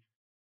the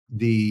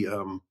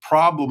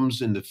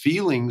problems and the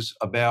feelings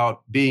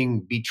about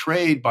being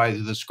betrayed by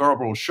the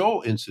Scarborough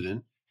Shoal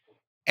incident,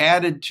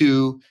 added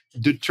to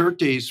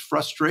Duterte's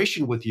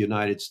frustration with the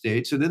United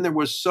States. And then there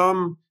was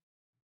some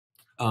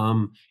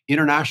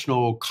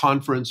international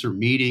conference or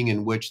meeting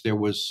in which there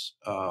was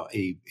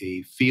a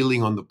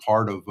feeling on the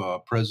part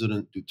of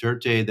President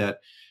Duterte that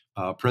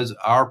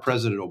our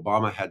President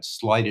Obama had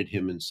slighted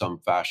him in some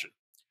fashion.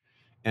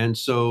 And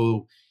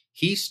so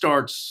he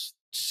starts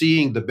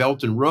seeing the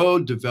Belt and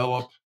Road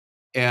develop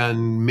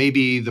and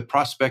maybe the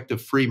prospect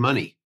of free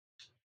money.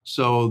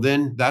 So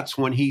then that's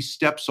when he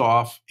steps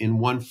off in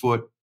one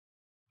foot,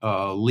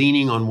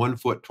 leaning on one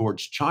foot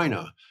towards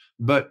China.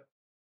 But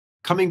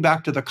coming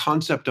back to the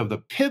concept of the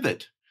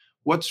pivot,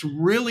 what's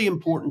really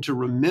important to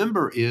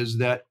remember is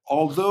that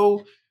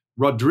although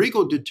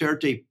Rodrigo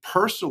Duterte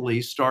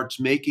personally starts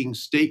making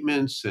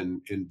statements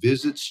and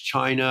visits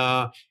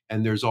China,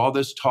 and there's all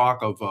this talk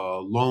of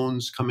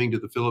loans coming to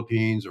the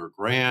Philippines or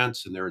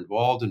grants, and they're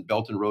involved in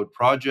Belt and Road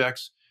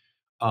projects,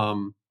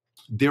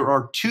 there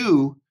are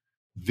two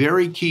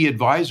very key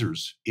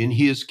advisors in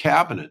his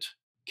cabinet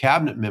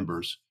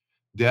members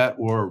that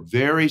were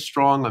very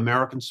strong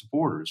American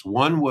supporters.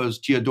 One was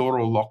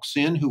Teodoro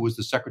Locsin, who was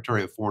the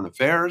Secretary of Foreign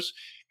Affairs,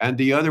 and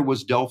the other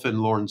was Delfin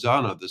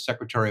Lorenzana, the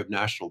Secretary of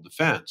National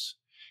Defense.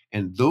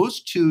 And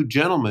those two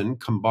gentlemen,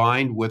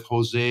 combined with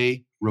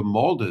Jose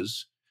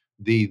Romualdez,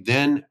 the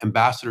then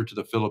ambassador to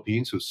the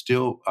Philippines, who's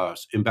still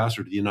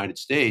ambassador to the United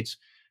States,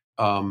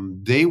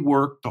 they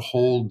worked to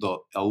hold the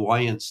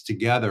alliance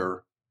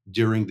together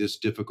during this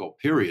difficult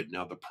period.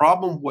 Now, the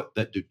problem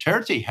that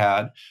Duterte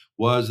had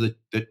was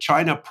that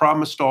China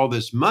promised all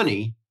this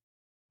money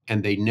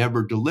and they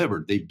never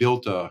delivered. They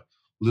built a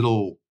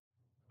little,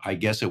 I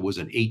guess it was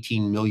an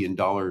 $18 million,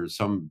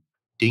 some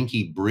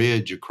dinky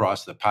bridge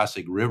across the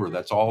Pasig River.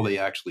 That's all they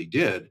actually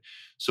did.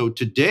 So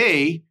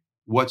today,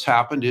 what's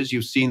happened is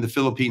you've seen the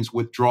Philippines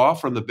withdraw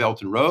from the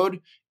Belt and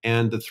Road,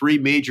 and the three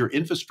major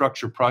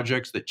infrastructure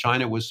projects that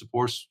China was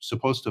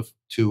supposed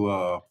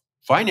to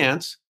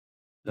finance,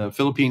 the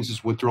Philippines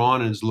is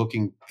withdrawn and is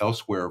looking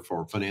elsewhere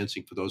for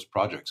financing for those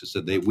projects. It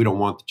said we don't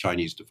want the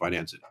Chinese to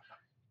finance it.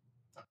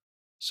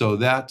 So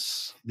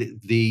that's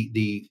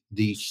the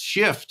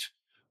shift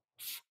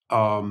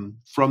from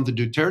the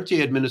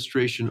Duterte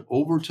administration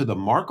over to the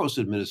Marcos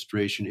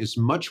administration is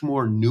much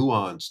more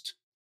nuanced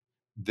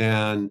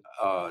than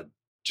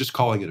just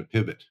calling it a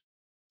pivot,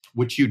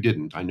 which you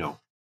didn't, I know.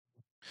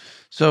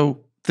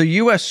 So the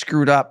U.S.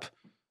 screwed up,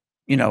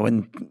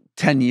 in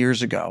 10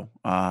 years ago.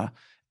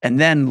 And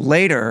then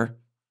later,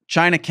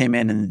 China came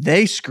in and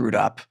they screwed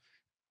up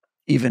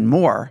even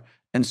more.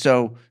 And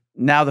so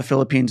now the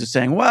Philippines is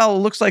saying, well, it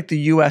looks like the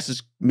U.S.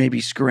 is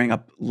maybe screwing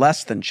up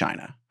less than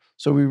China.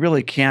 So we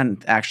really can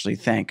actually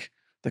thank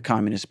the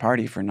Communist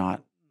Party for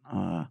not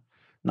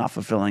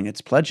fulfilling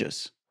its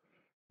pledges.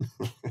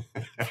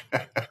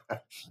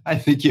 I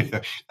think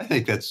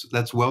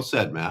that's well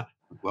said, Matt.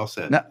 Well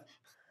said. Now,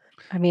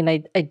 I mean,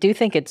 I do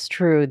think it's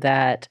true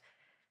that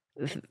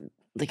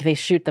they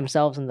shoot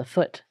themselves in the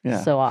foot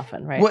so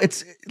often, right? Well,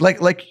 it's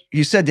like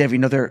you said, Dave,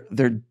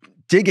 they're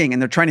digging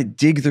and they're trying to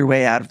dig their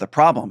way out of the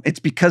problem. It's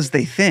because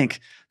they think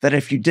that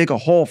if you dig a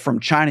hole from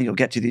China, you'll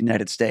get to the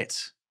United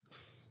States.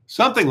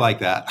 Something like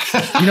that.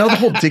 The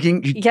whole digging,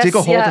 dig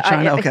a hole to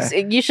China?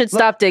 Okay. You should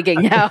stop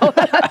digging now.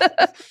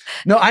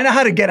 No, I know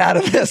how to get out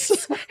of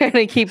this. You're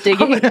going to keep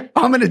digging?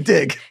 I'm going to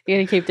dig. You're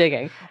going to keep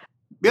digging.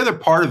 The other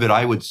part of it,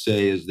 I would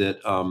say, is that,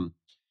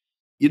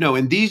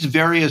 in these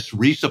various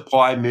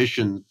resupply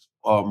missions,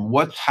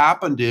 what's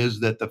happened is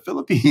that the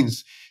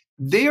Philippines,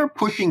 they are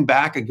pushing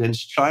back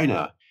against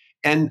China.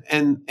 And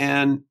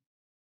the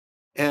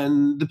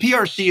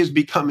PRC is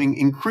becoming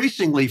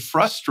increasingly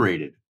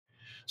frustrated.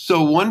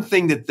 So one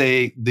thing that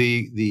the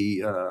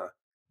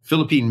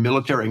Philippine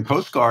military and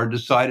Coast Guard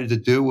decided to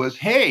do was,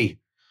 hey,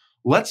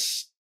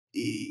 let's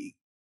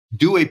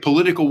do a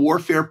political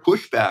warfare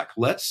pushback.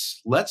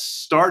 Let's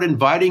start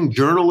inviting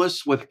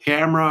journalists with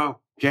camera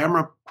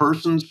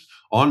persons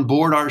on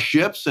board our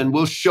ships, and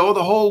we'll show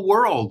the whole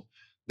world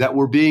that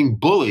we're being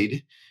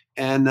bullied.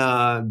 And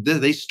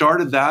they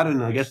started that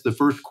in, I guess, the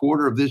first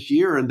quarter of this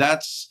year, and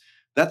that's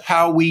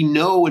how we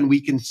know and we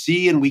can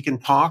see and we can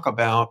talk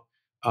about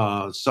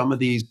some of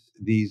these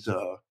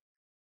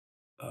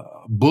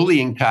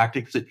bullying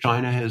tactics that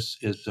China has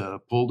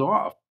pulled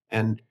off,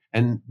 and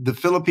the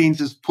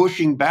Philippines is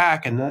pushing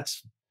back, and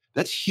that's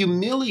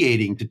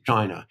humiliating to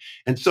China.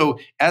 And so,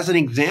 as an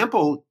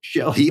example,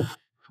 Shelley,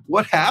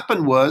 what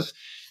happened was,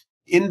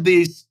 in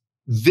these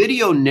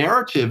video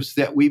narratives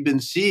that we've been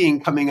seeing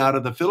coming out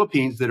of the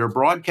Philippines that are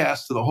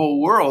broadcast to the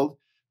whole world,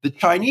 the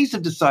Chinese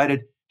have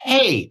decided,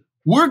 hey,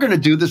 we're going to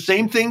do the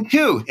same thing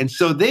too. And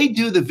so they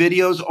do the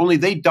videos, only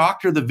they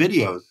doctor the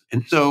videos.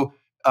 And so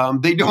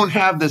they don't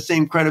have the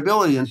same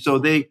credibility. And so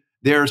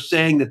they're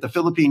saying that the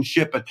Philippine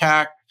ship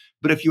attacked.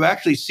 But if you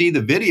actually see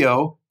the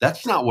video,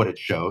 that's not what it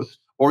shows.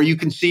 Or you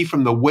can see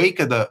from the wake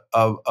of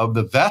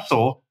the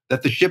vessel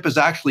that the ship is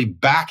actually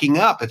backing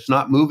up. It's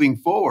not moving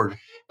forward.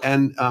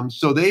 And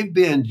so they've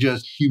been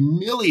just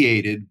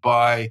humiliated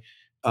by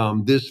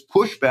this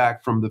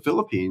pushback from the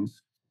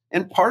Philippines.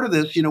 And part of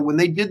this, when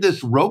they did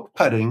this rope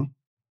cutting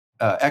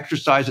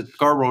exercise at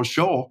Scarborough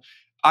Shoal,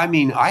 I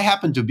mean, I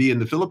happened to be in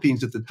the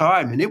Philippines at the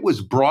time, and it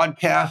was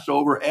broadcast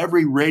over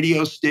every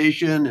radio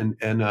station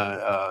and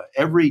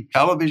every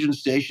television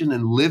station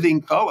in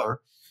living color.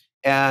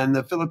 And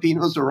the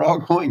Filipinos are all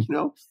going,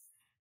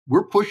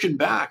 we're pushing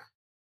back.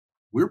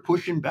 We're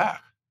pushing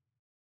back.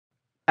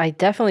 I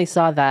definitely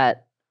saw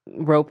that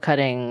rope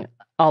cutting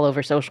all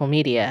over social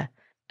media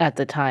at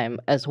the time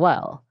as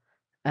well.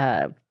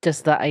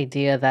 Just the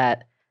idea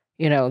that,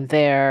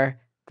 they're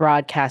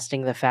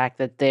broadcasting the fact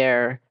that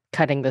they're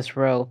cutting this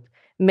rope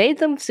made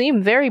them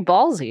seem very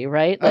ballsy,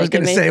 right? I was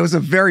going to say it was a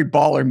very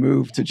baller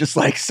move to just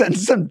send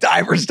some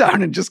divers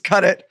down and just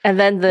cut it. And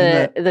then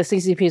the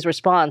CCP's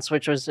response,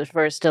 which was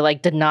first to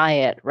deny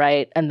it,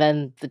 right? And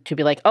then to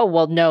be like, oh,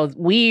 well, no,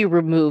 we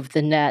removed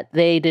the net.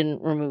 They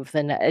didn't remove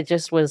the net. It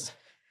just was.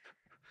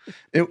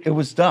 It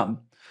was dumb.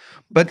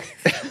 But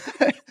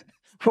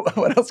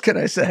what else can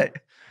I say?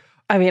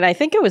 I mean, I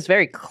think it was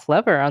very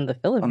clever on the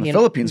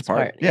Philippines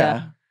part.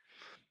 Yeah.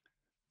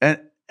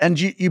 And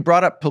you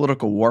brought up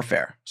political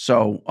warfare.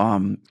 So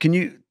can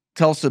you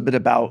tell us a bit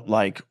about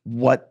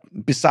what,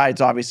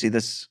 besides obviously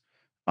this,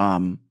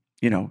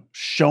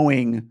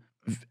 showing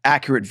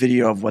accurate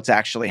video of what's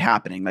actually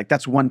happening?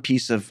 That's one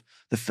piece of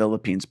the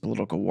Philippines'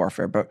 political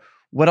warfare. But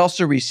what else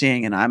are we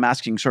seeing? And I'm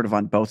asking sort of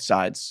on both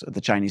sides,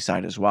 the Chinese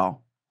side as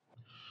well.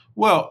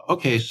 Well,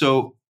 okay,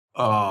 so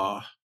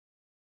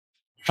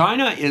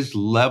China is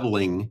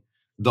leveling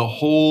the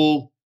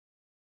whole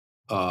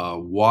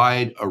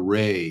wide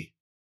array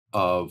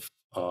of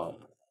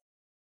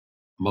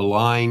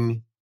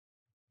malign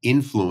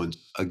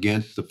influence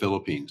against the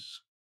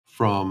Philippines,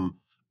 from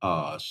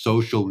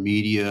social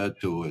media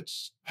to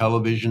its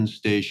television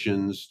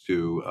stations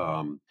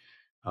to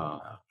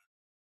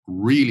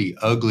really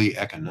ugly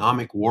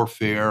economic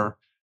warfare.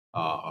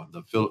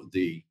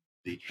 The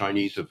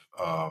Chinese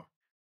have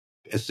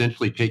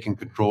essentially taken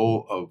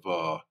control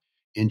of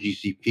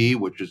NGCP,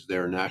 which is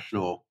their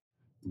national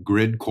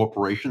grid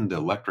corporation, the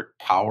electric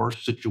power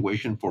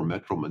situation for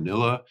Metro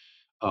Manila.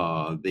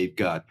 They've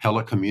got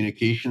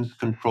telecommunications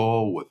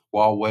control with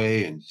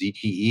Huawei and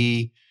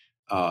ZTE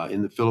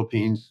in the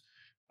Philippines.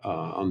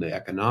 On the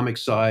economic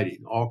side,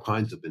 all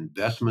kinds of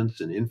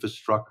investments in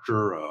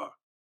infrastructure.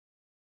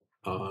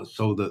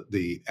 So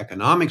the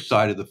economic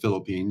side of the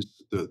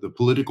Philippines, the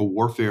political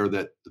warfare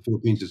that the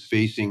Philippines is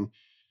facing,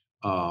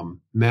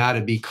 Matt,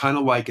 it'd be kind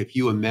of like if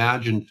you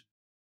imagined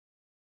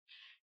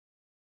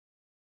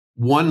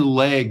one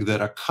leg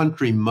that a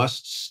country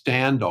must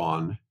stand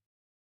on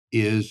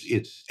is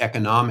its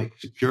economic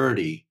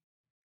security,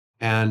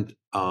 and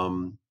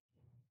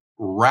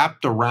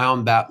wrapped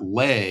around that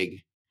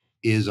leg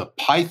is a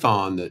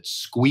python that's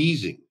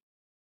squeezing.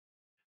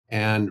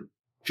 And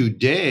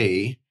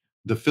today,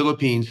 the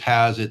Philippines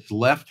has its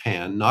left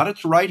hand, not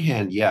its right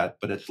hand yet,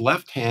 but its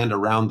left hand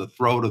around the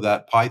throat of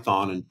that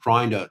python and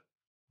trying to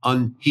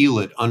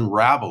unpeel it,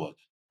 unravel it.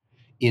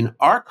 In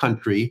our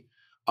country,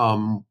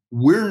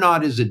 we're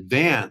not as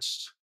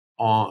advanced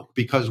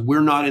because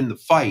we're not in the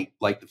fight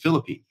like the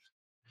Philippines.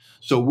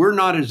 So we're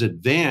not as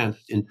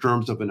advanced in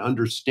terms of an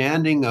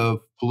understanding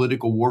of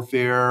political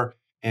warfare,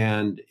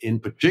 and in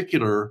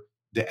particular,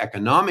 the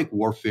economic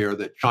warfare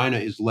that China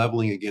is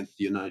leveling against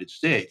the United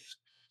States.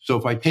 So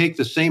if I take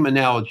the same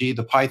analogy,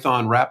 the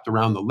python wrapped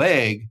around the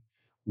leg,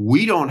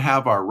 we don't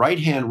have our right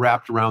hand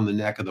wrapped around the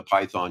neck of the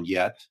python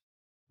yet.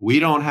 We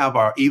don't have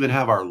even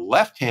have our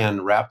left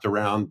hand wrapped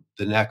around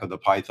the neck of the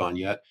python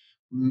yet.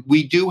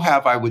 We do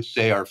have, I would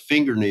say, our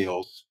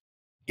fingernails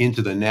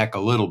into the neck a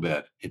little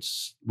bit.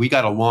 We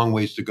got a long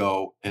ways to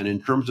go. And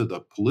in terms of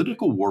the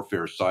political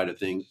warfare side of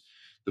things,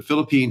 the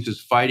Philippines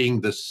is fighting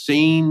the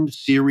same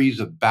series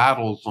of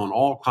battles on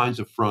all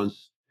kinds of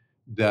fronts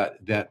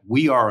that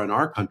we are in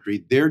our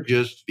country. They're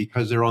just,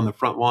 because they're on the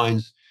front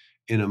lines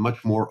in a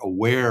much more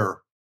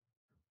aware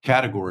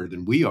category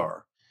than we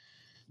are.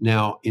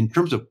 Now, in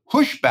terms of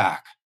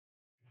pushback,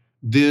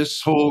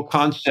 this whole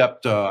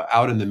concept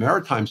out in the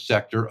maritime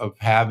sector of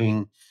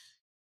having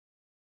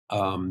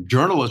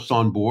journalists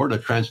on board, a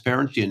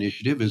transparency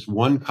initiative, is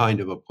one kind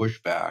of a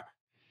pushback.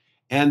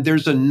 And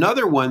there's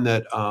another one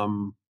that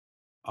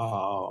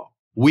uh,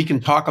 we can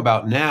talk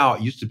about now.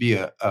 It used to be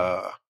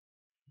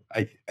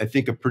I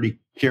think, a pretty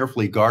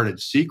carefully guarded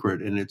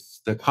secret, and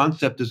the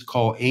concept is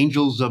called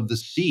Angels of the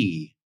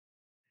Sea.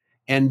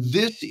 And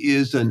this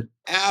is an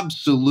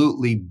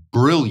absolutely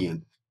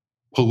brilliant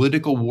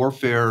political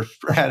warfare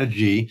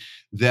strategy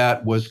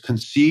that was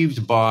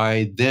conceived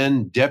by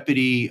then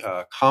Deputy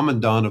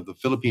Commandant of the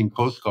Philippine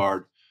Coast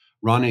Guard,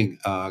 Ronnie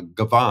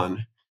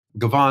Gavan.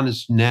 Gavan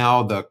is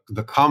now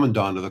the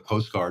Commandant of the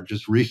Coast Guard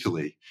just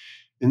recently.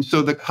 And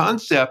so the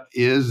concept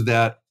is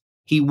that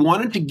he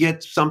wanted to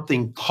get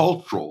something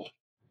cultural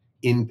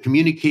in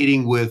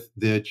communicating with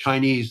the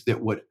Chinese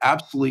that would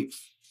absolutely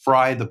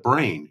fry the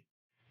brain.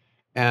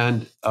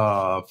 And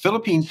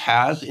Philippines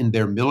has in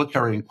their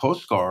military and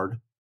Coast Guard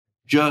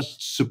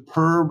just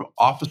superb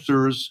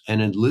officers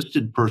and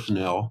enlisted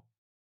personnel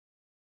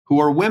who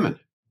are women.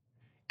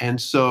 And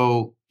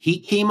so he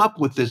came up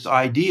with this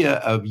idea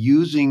of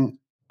using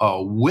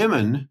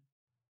women,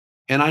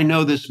 and I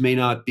know this may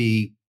not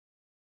be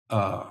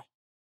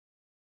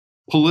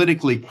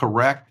politically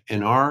correct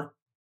in our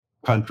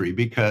country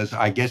because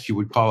I guess you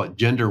would call it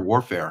gender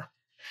warfare.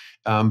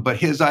 But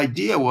his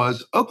idea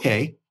was,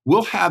 okay,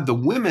 we'll have the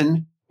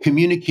women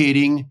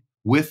communicating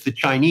with the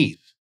Chinese.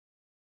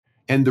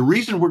 And the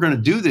reason we're going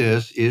to do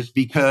this is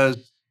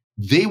because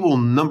they will,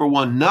 number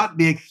one, not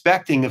be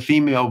expecting a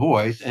female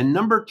voice. And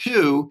number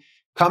two,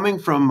 coming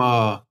from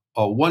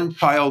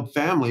one-child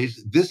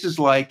families, this is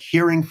like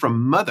hearing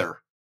from mother.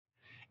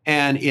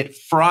 And it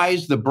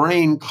fries the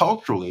brain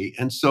culturally.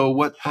 And so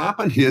what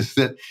happened is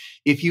that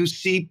if you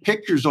see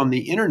pictures on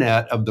the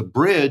internet of the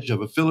bridge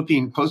of a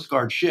Philippine Coast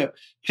Guard ship,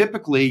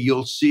 typically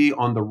you'll see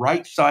on the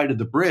right side of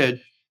the bridge,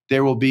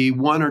 there will be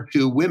one or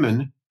two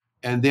women,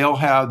 and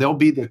they'll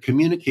be the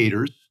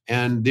communicators,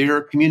 and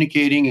they're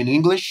communicating in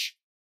English.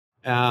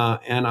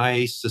 And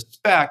I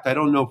suspect, I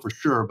don't know for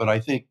sure, but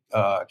I think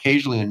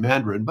occasionally in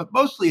Mandarin, but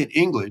mostly in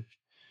English.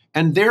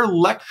 And they're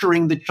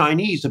lecturing the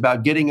Chinese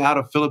about getting out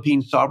of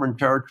Philippine sovereign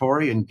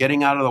territory and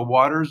getting out of the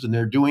waters, and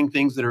they're doing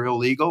things that are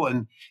illegal.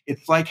 And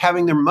it's like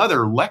having their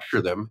mother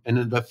lecture them.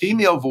 And the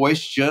female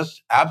voice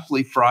just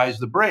absolutely fries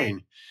the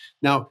brain.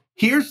 Now,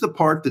 here's the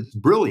part that's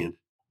brilliant.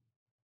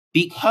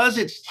 Because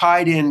it's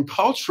tied in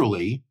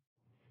culturally,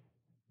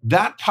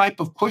 that type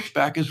of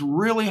pushback is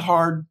really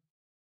hard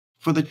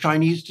for the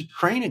Chinese to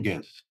train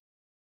against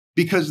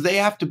because they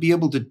have to be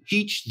able to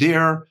teach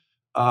their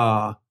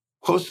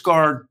Coast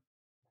Guard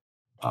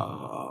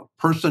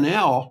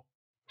personnel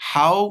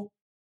how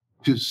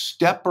to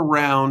step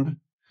around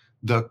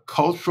the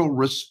cultural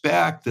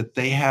respect that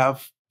they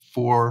have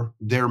for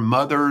their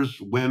mothers,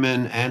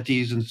 women,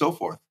 aunties, and so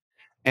forth.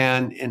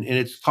 And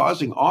it's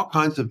causing all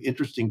kinds of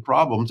interesting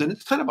problems. And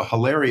it's kind of a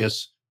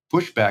hilarious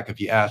pushback, if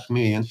you ask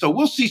me. And so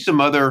we'll see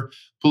some other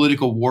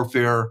political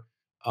warfare,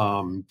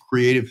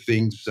 creative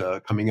things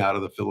coming out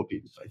of the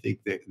Philippines. I think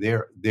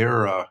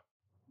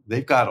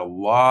they've got a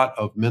lot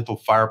of mental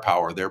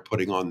firepower they're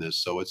putting on this.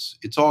 So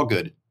it's all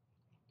good.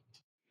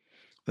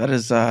 That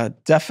is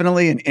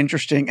definitely an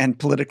interesting and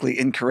politically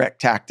incorrect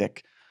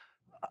tactic.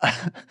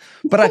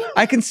 But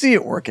I can see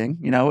it working.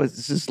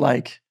 This is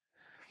like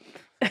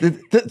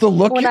the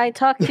look. When I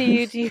talk to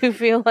you, do you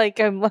feel like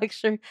I'm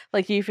lecturing?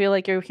 Like, do you feel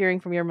like you're hearing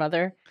from your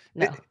mother?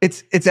 No.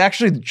 It's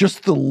actually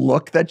just the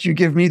look that you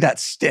give me, that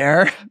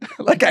stare.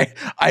 Like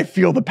I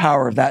feel the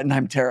power of that, and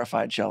I'm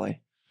terrified,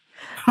 Shelley.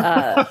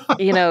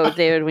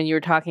 David, when you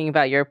were talking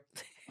about your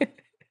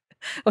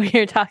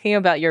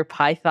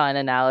python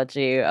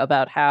analogy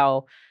about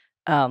how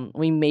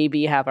we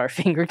maybe have our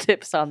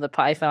fingertips on the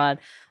python.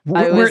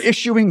 We're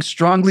issuing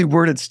strongly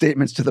worded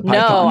statements to the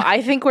python. No,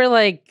 I think we're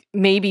like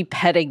maybe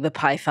petting the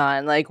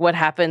python. Like what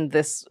happened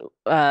this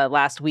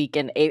last week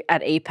at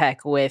APEC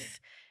with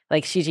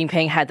like Xi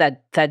Jinping had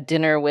that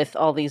dinner with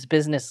all these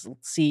business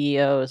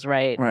CEOs,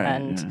 right?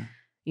 And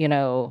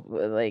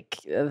like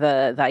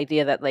the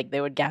idea that like they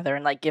would gather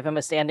and like give him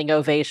a standing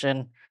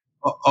ovation.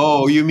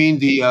 Oh, you mean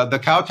the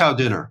kowtow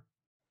dinner?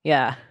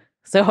 Yeah.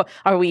 So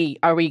are we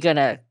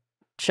gonna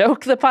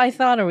choke the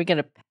python? Or are we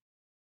gonna?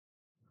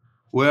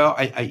 Well,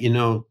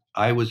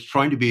 I was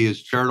trying to be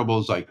as charitable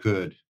as I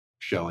could,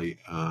 Shelley,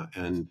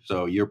 and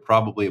so you're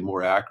probably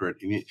more accurate.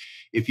 I mean,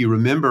 if you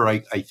remember, I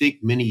think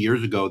many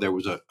years ago there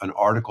was an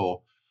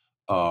article,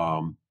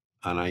 and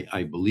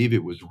I believe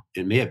it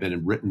may have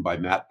been written by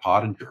Matt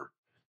Pottinger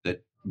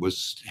that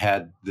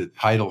had the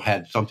title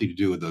had something to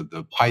do with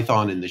the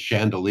python in the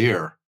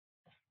chandelier.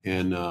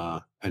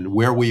 And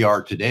where we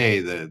are today,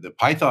 the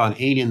python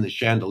ain't in the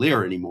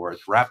chandelier anymore.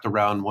 It's wrapped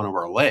around one of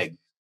our legs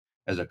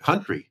as a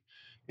country.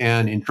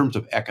 And in terms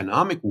of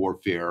economic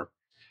warfare,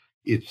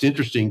 it's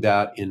interesting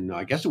that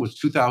I guess it was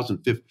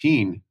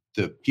 2015,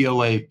 the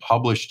PLA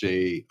published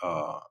a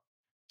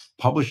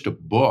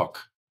book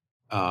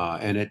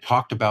and it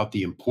talked about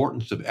the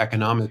importance of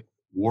economic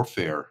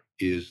warfare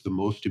is the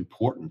most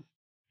important,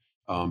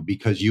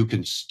 because you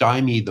can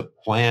stymie the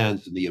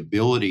plans and the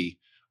ability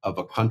of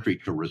a country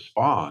to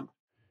respond,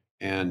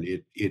 and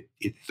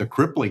it's the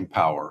crippling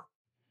power.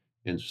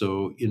 And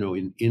so,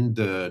 in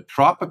the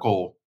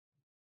tropical,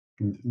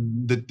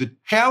 the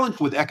challenge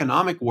with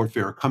economic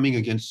warfare coming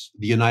against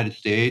the United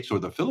States or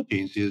the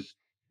Philippines is,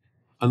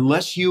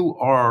 unless you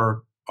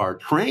are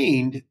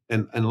trained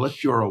and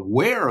unless you're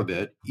aware of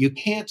it, you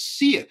can't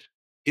see it.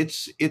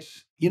 It's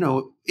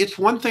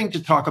one thing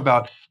to talk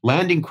about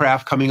landing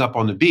craft coming up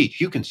on the beach.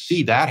 You can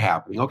see that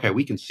happening. Okay,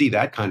 we can see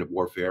that kind of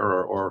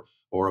warfare, or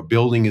a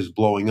building is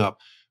blowing up.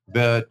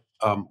 But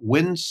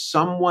when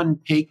someone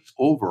takes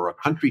over, a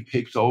country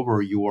takes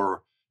over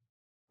your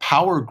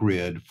power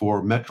grid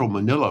for Metro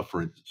Manila,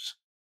 for instance,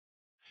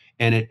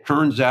 and it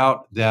turns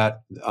out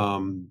that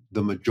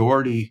the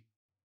majority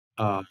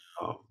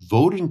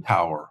voting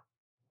power,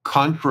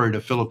 contrary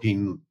to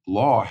Philippine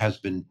law, has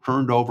been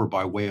turned over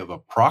by way of a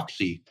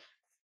proxy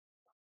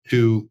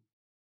to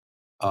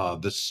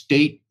the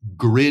State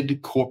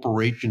Grid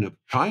Corporation of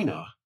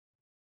China.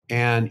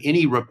 And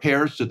any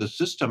repairs to the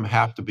system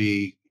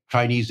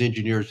Chinese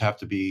engineers have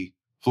to be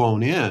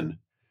flown in.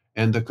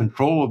 And the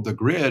control of the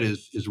grid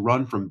is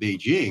run from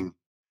Beijing.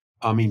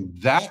 I mean,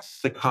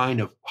 that's the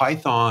kind of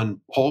python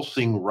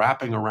pulsing,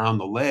 wrapping around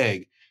the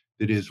leg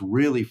that is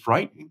really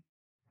frightening.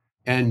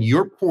 And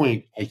your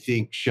point, I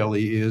think,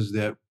 Shelley, is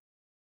that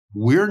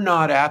we're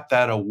not at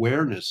that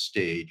awareness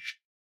stage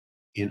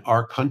in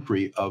our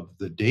country of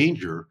the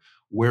danger,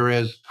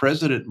 whereas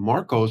President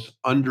Marcos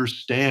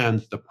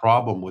understands the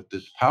problem with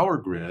this power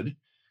grid.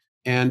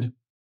 And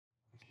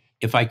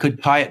if I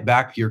could tie it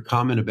back to your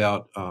comment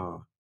about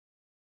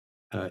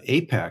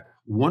APEC,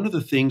 one of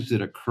the things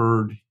that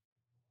occurred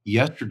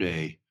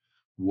yesterday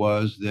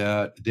was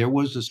that there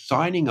was a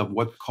signing of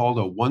what's called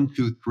a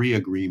 1-2-3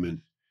 agreement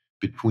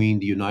between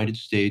the United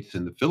States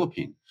and the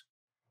Philippines.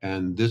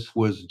 And this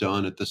was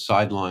done at the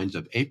sidelines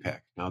of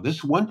APEC. Now,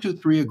 this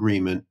 1-2-3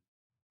 agreement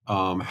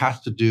has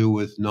to do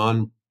with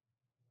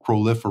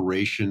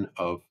non-proliferation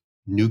of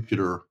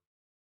nuclear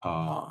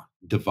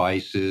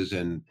devices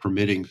and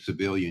permitting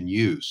civilian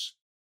use.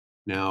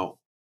 Now,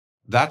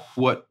 that's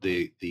what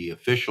the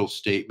official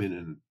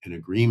statement and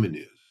agreement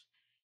is.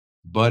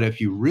 But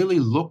if you really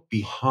look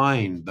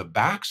behind the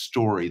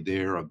backstory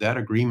there of that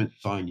agreement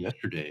signed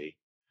yesterday,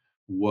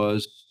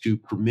 was to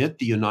permit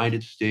the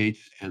United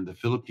States and the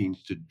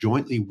Philippines to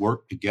jointly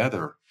work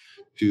together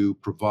to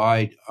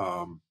provide,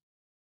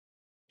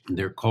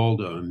 they're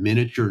called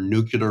miniature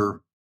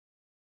nuclear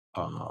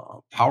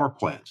power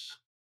plants.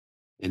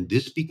 And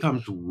this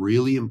becomes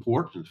really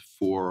important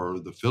for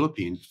the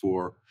Philippines,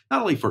 for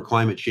not only for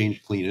climate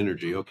change, clean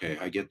energy. Okay,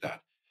 I get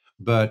that.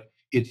 But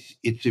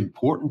it's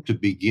important to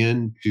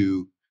begin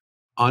to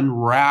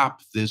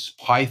unwrap this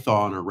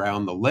python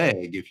around the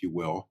leg, if you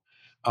will,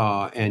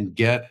 and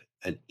get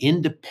an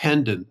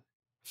independent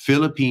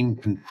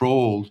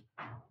Philippine-controlled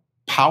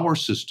power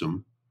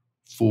system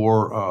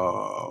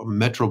for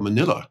Metro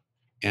Manila,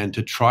 and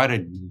to try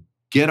to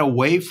get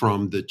away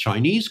from the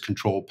Chinese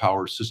controlled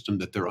power system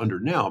that they're under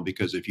now.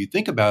 Because if you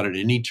think about it,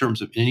 in any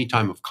terms of any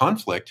time of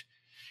conflict,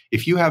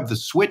 if you have the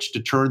switch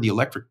to turn the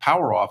electric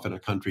power off in a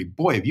country,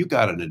 boy, have you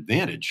got an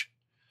advantage.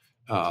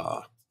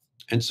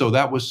 And so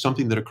that was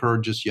something that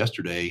occurred just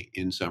yesterday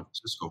in San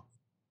Francisco.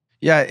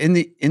 Yeah, in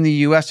the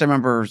U.S., I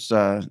remember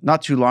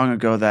not too long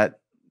ago that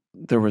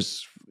there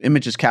was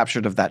images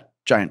captured of that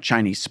giant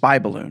Chinese spy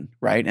balloon,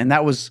 right? And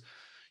that was,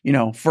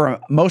 for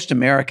most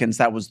Americans,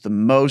 that was the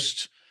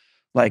most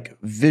like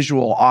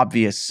visual,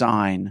 obvious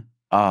sign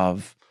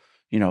of,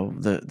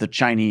 the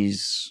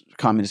Chinese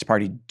Communist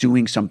Party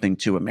doing something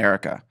to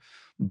America.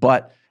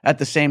 But at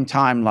the same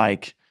time,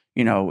 like,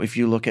 if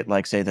you look at,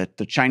 like, say,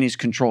 the Chinese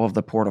control of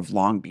the port of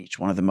Long Beach,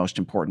 one of the most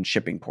important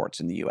shipping ports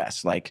in the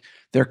U.S., like,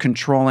 they're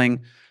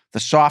controlling the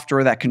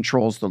software that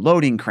controls the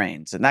loading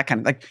cranes and that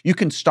kind of, like, you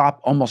can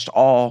stop almost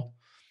all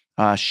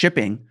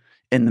shipping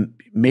in the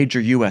major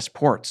U.S.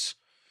 ports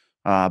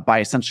by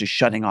essentially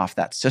shutting off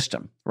that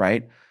system,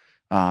 right?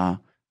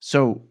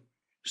 So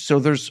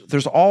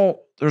there's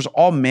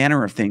all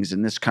manner of things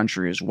in this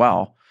country as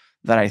well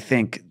that I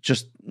think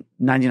just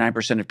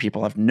 99% of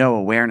people have no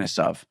awareness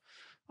of.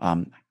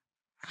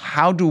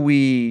 How do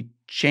we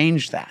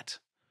change that?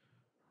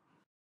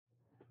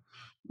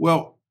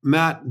 Well,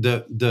 Matt,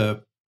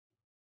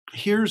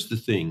 here's the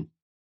thing.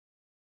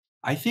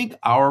 I think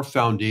our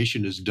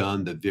foundation has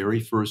done the very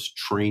first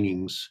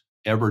trainings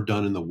ever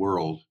done in the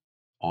world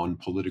on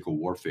political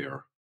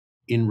warfare.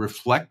 In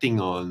reflecting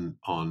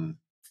on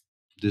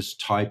this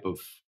type of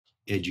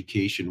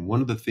education,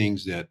 one of the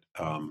things that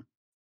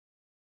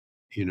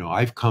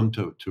I've come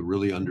to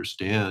really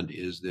understand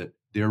is that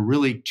there are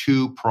really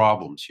two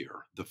problems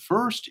here. The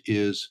first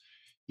is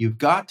you've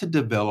got to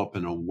develop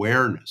an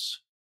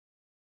awareness.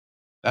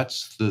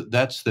 That's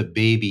the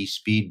baby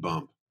speed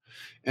bump.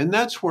 And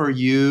that's where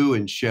you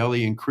and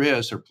Shelley and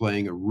Chris are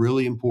playing a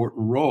really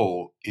important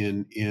role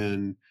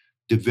in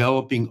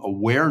developing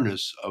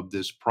awareness of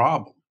this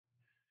problem.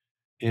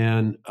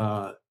 And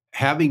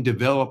having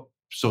developed,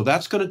 so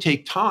that's going to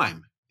take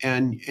time,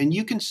 and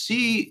you can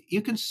see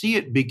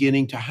it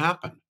beginning to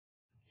happen.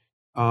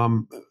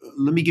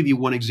 Let me give you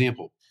one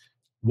example.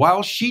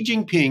 While Xi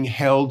Jinping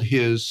held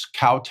his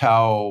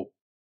kowtow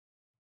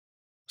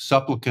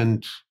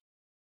supplicant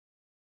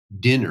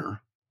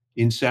dinner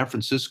in San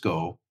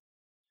Francisco,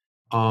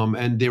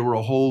 and there were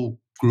a whole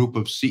group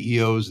of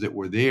CEOs that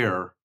were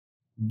there,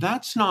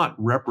 that's not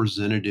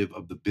representative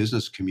of the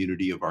business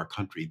community of our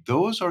country.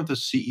 Those are the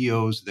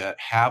CEOs that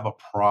have a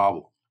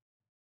problem.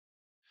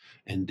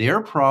 And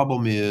their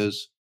problem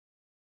is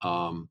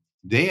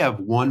they have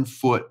one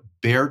foot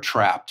bear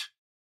trapped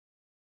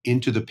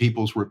into the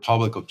People's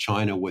Republic of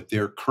China with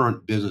their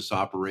current business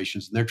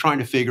operations. And they're trying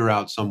to figure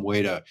out some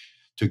way to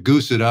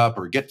goose it up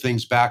or get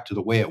things back to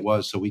the way it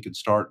was so we can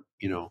start,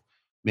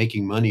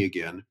 making money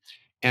again.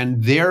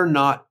 And they're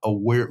not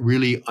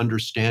really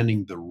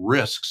understanding the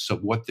risks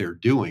of what they're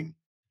doing.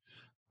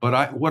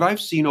 But what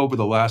I've seen over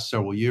the last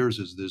several years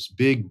is this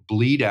big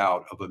bleed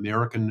out of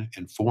American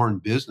and foreign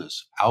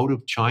business out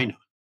of China.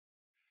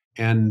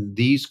 And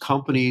these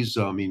companies,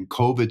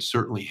 COVID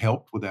certainly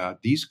helped with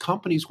that. These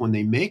companies, when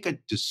they make a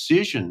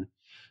decision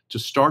to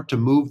start to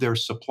move their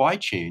supply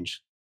chains,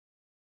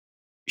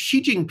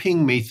 Xi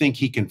Jinping may think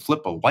he can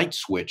flip a light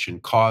switch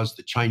and cause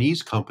the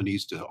Chinese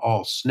companies to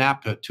all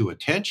snap to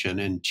attention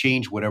and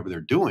change whatever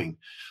they're doing.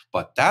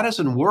 But that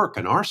doesn't work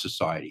in our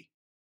society.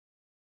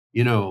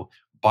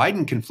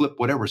 Biden can flip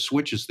whatever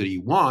switches that he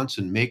wants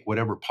and make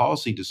whatever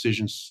policy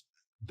decisions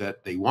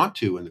that they want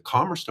to in the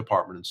Commerce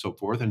Department and so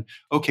forth. And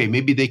okay,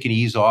 maybe they can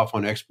ease off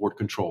on export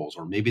controls,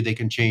 or maybe they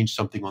can change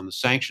something on the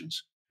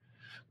sanctions.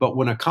 But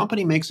when a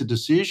company makes a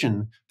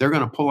decision, they're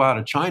going to pull out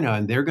of China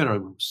and they're going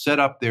to set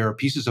up their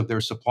pieces of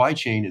their supply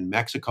chain in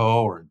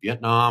Mexico or in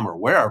Vietnam or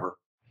wherever.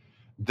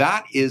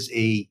 That is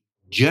a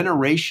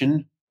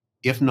generation,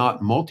 if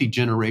not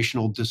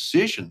multi-generational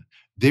decision.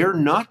 They're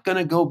not going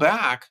to go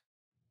back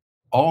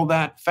all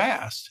that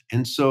fast.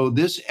 And so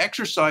this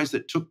exercise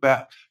that took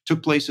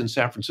place in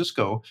San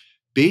Francisco,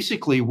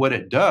 basically what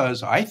it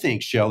does, I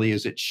think, Shelley,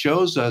 is it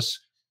shows us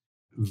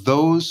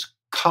those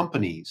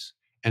companies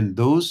and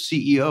those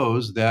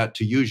CEOs that,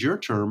 to use your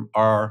term,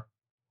 are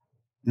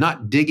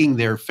not digging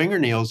their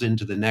fingernails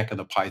into the neck of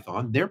the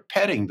python. They're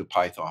petting the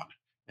python,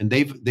 and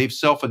they've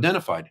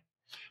self-identified.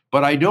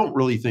 But I don't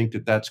really think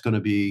that that's going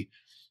to be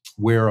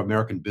where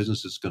American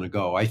business is going to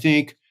go. I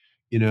think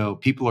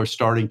people are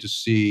starting to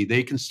see,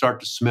 they can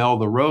start to smell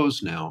the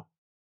rose now.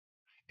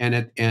 And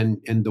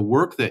the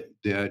work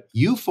that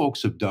you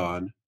folks have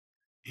done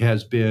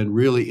has been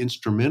really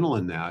instrumental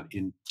in that,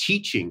 in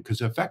teaching, because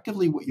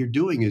effectively what you're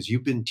doing is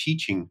you've been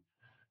teaching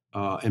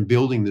and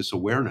building this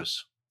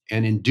awareness.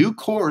 And in due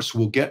course,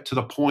 we'll get to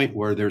the point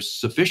where there's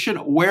sufficient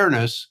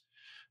awareness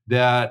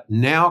that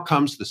now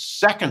comes the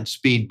second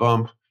speed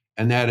bump,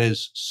 and that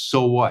is,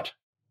 so what?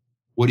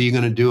 What are you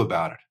going to do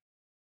about it?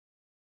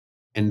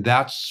 And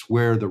that's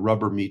where the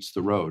rubber meets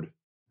the road.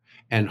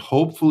 And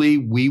hopefully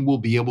we will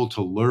be able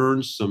to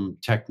learn some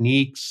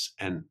techniques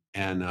and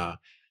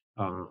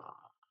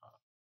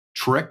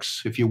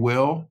tricks, if you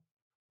will,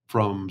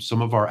 from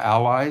some of our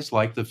allies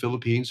like the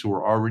Philippines who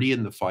are already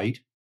in the fight.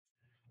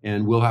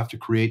 And we'll have to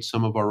create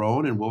some of our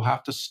own, and we'll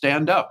have to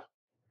stand up.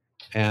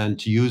 And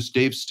to use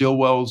Dave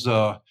Stilwell's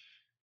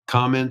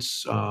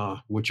comments,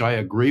 which I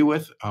agree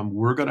with,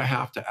 we're going to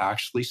have to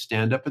actually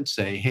stand up and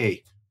say,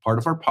 hey, part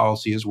of our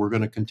policy is we're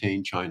going to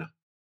contain China.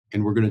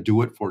 And we're going to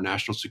do it for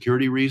national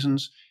security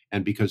reasons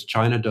and because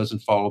China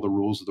doesn't follow the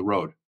rules of the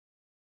road.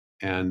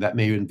 And that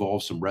may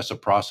involve some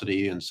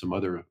reciprocity and some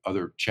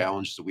other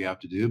challenges that we have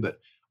to do. But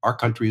our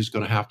country is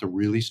going to have to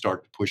really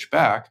start to push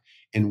back.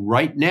 And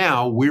right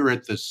now, we're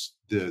at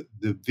the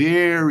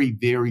very,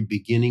 very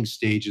beginning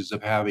stages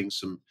of having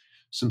some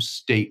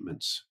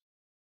statements.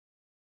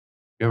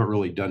 We haven't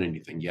really done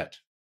anything yet.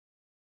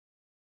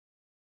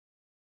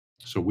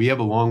 So we have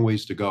a long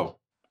ways to go.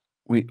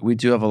 We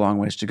do have a long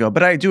ways to go,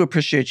 but I do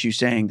appreciate you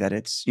saying that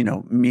it's,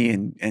 me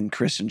and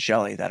Chris and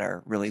Shelley that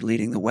are really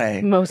leading the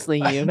way. Mostly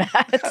you,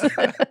 Matt.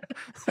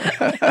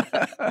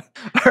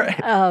 All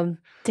right.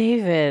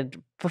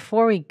 David,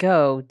 before we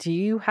go, do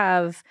you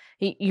have,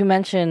 you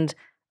mentioned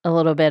a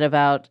little bit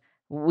about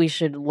we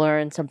should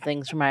learn some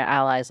things from our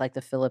allies like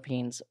the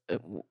Philippines.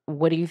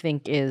 What do you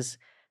think is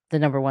the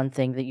number one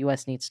thing the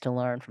U.S. needs to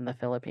learn from the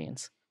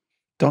Philippines?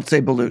 Don't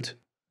say balut.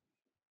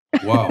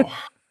 Wow.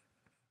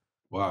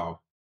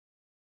 Wow.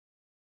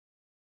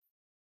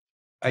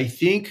 I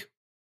think,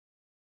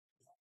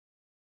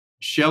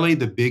 Shelley,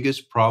 the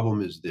biggest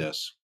problem is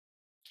this.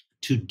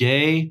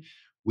 Today,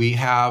 we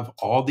have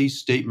all these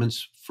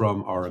statements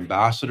from our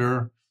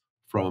ambassador,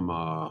 from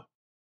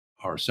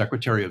our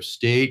Secretary of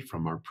State,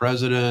 from our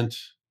president,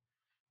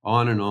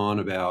 on and on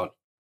about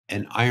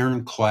an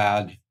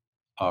ironclad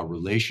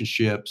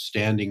relationship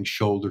standing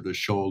shoulder to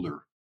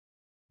shoulder.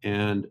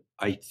 And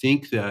I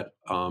think that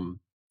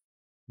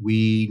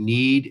we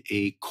need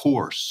a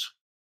course,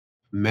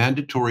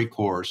 mandatory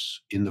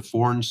course in the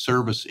Foreign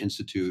Service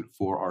Institute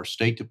for our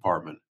State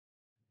Department.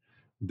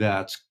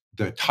 That's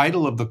the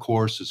title of the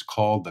course is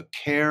called the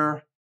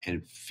Care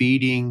and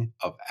feeding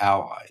of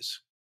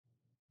allies.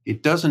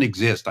 It doesn't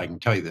exist, I can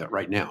tell you that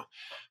right now.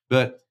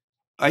 But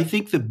I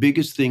think the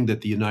biggest thing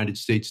that the United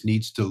States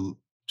needs to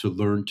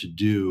learn to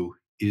do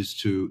is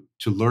to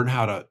learn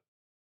how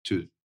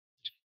to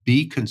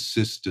be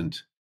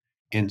consistent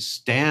and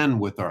stand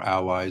with our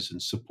allies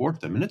and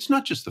support them. And it's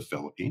not just the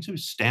Philippines.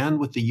 It's stand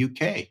with the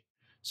UK,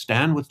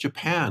 stand with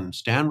Japan,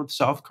 stand with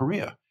South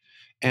Korea.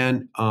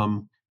 And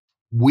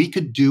we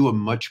could do a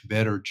much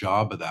better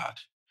job of that.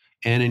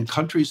 And in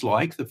countries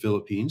like the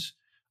Philippines,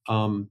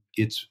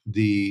 it's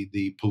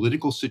the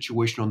political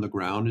situation on the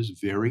ground is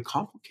very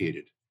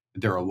complicated.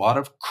 There are a lot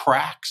of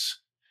cracks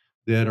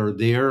that are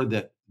there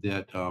that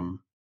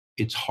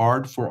it's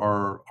hard for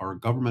our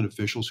government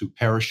officials who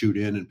parachute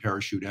in and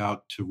parachute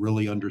out to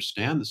really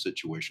understand the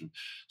situation.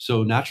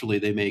 So naturally,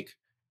 they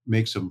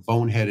make some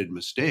boneheaded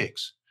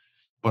mistakes.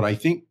 But I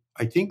think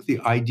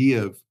the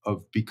idea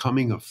of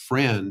becoming a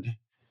friend,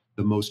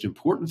 the most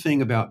important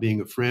thing about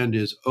being a friend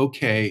is,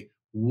 okay,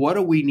 what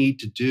do we need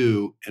to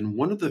do? And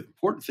one of the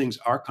important things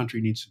our country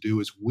needs to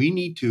do is we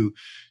need to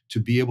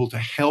be able to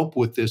help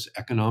with this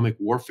economic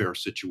warfare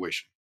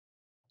situation.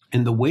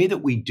 And the way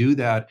that we do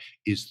that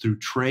is through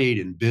trade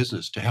and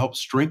business to help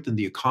strengthen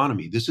the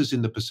economy. This is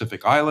in the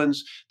Pacific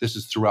Islands. This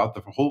is throughout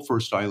the whole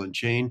First Island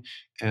chain.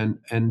 And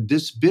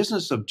this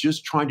business of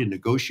just trying to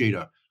negotiate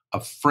a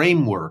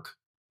framework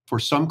for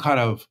some kind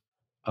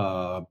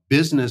of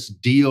business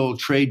deal,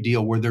 trade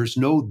deal, where there's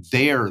no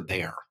there.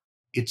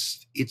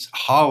 It's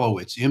hollow,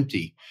 it's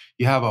empty.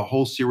 You have a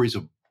whole series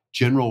of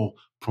general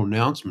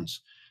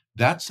pronouncements.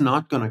 That's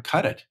not going to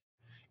cut it.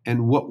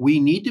 And what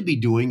we need to be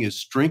doing is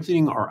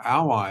strengthening our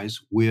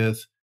allies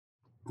with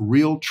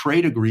real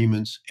trade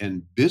agreements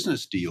and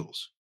business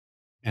deals.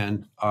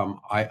 And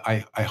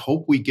I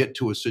hope we get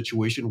to a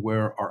situation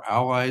where our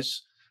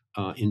allies,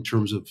 in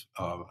terms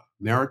of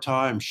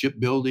maritime,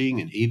 shipbuilding,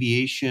 and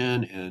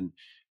aviation,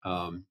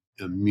 and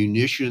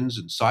munitions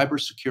and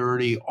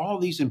cybersecurity, all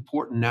these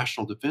important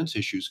national defense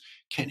issues,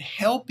 can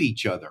help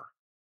each other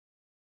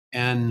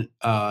and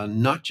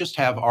not just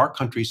have our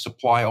country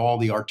supply all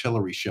the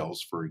artillery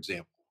shells, for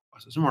example.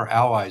 Some of our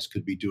allies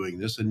could be doing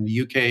this. In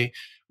the UK, I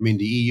mean,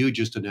 the EU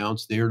just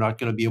announced they're not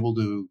going to be able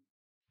to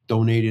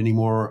donate any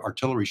more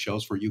artillery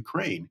shells for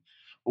Ukraine.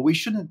 But we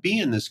shouldn't be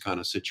in this kind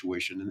of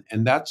situation.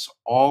 And that's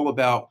all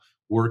about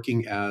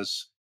working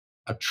as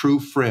a true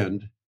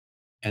friend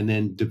and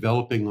then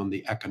developing on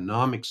the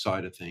economic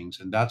side of things.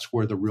 And that's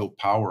where the real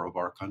power of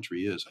our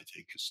country is, I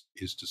think,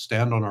 is to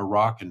stand on our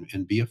rock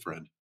and be a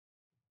friend,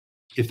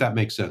 if that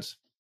makes sense.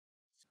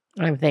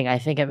 I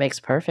think it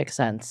makes perfect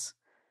sense.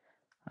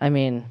 I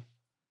mean,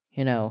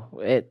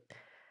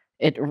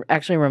 it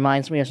actually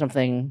reminds me of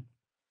something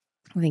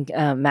I think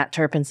Matt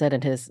Turpin said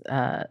in his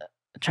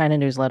China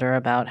newsletter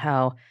about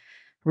how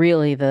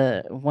really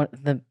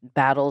the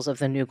battles of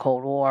the new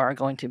Cold War are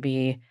going to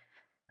be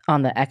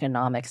on the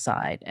economic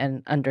side,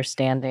 and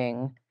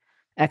understanding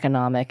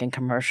economic and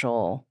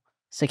commercial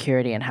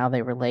security and how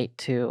they relate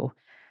to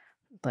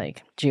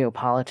like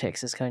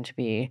geopolitics is going to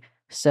be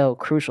so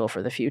crucial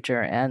for the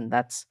future. And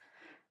that's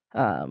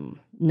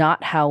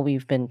not how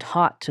we've been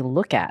taught to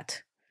look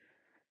at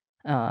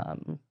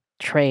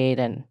trade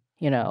and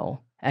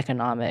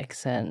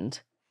economics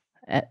and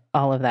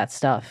all of that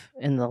stuff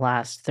in the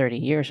last 30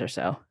 years or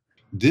so.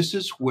 This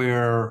is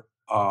where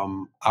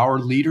our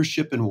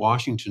leadership in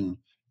Washington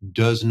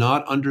does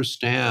not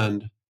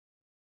understand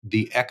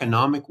the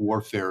economic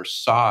warfare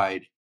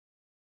side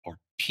or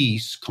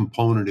peace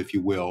component, if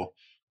you will,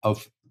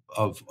 of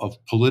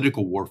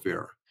political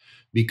warfare.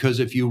 Because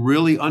if you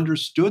really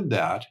understood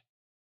that,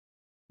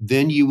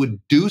 then you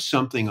would do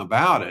something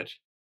about it.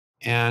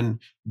 And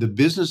the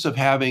business of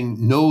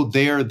having no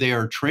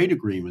there trade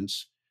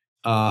agreements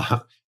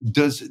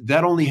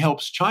only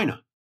helps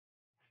China.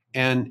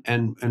 And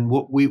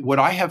what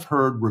I have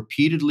heard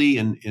repeatedly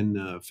in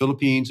the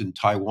Philippines and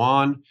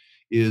Taiwan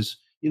is,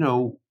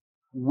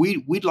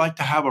 we'd like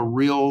to have a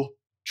real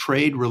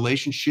trade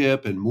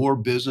relationship and more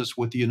business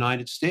with the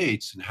United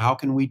States. And how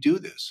can we do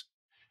this?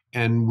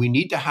 And we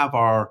need to have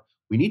our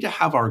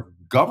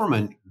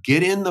government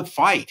get in the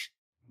fight.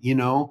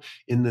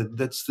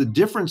 That's the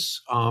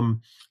difference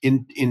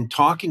in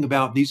talking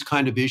about these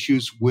kind of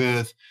issues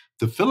with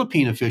the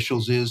Philippine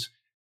officials is,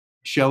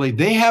 Shelley,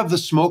 they have the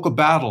smoke of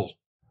battle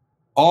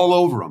all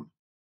over them.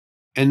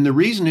 And the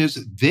reason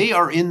is they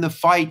are in the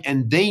fight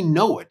and they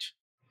know it.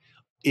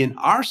 In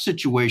our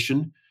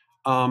situation,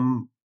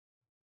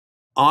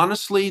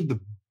 honestly,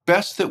 the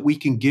best that we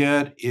can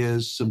get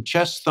is some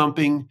chest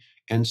thumping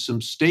and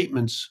some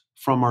statements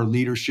from our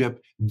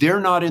leadership. They're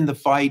not in the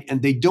fight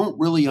and they don't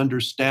really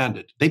understand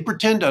it. They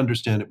pretend to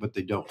understand it, but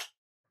they don't.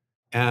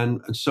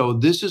 And so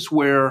this is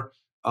where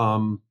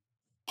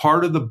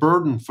part of the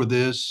burden for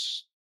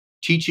this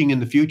teaching in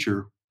the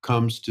future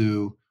comes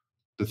to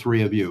the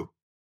three of you,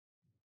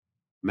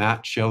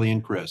 Matt, Shelley,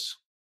 and Chris.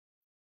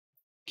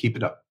 Keep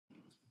it up.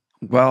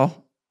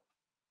 Well,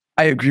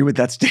 I agree with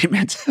that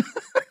statement.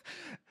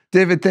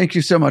 David, thank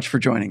you so much for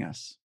joining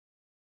us.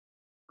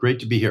 Great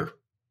to be here.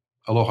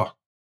 Aloha.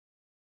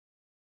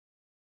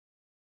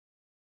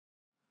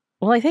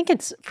 Well, I think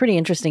it's pretty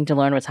interesting to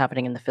learn what's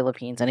happening in the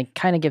Philippines, and it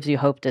kind of gives you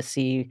hope to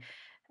see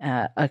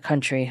a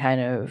country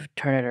kind of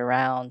turn it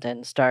around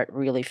and start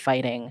really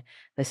fighting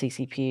the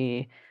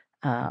CCP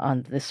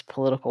on this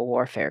political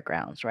warfare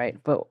grounds, right?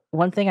 But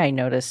one thing I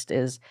noticed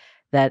is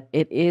that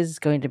it is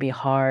going to be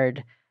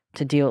hard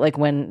to deal, like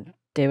when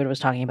David was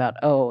talking about,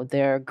 oh,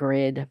 their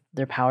grid,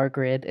 their power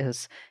grid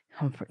is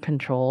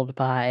controlled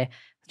by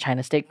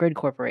China State Grid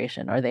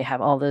Corporation, or they have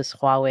all this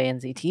Huawei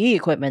and ZTE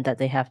equipment that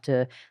they have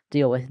to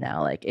deal with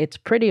now. Like it's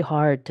pretty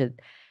hard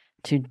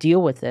to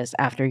deal with this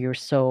after you're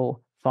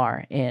so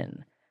far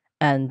in.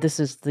 And this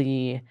is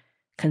the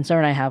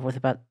concern I have with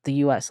about the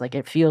US. Like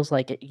it feels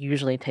like it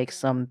usually takes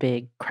some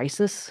big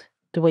crisis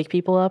to wake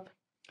people up.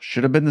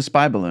 Should have been the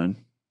spy balloon.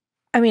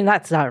 I mean,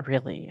 that's not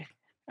really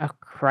a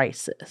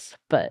crisis,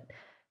 but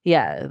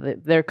yeah,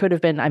 there could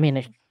have been. I mean,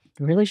 it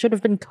really should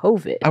have been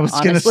COVID. I was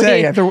going to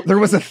say, there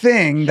was a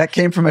thing that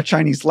came from a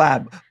Chinese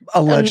lab,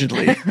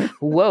 allegedly.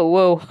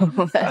 Whoa.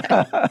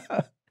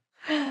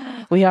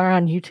 We are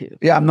on YouTube.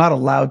 Yeah, I'm not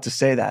allowed to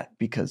say that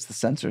because the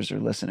censors are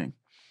listening.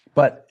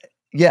 But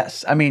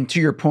yes, I mean, to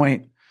your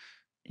point,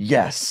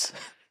 yes.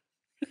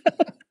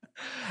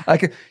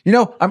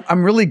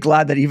 I'm really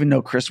glad that even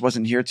though Chris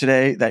wasn't here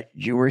today, that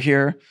you were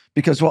here,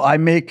 because while I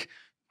make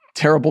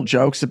terrible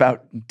jokes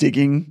about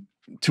digging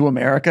to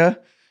America,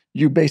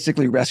 you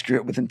basically rescue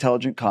it with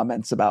intelligent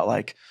comments about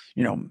like,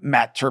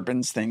 Matt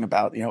Turpin's thing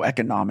about,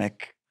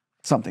 economic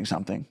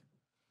something.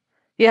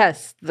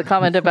 Yes, the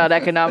comment about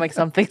economic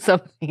something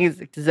is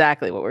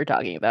exactly what we're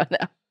talking about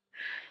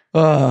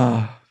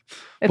now.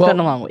 It's been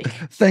a long week.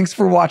 Thanks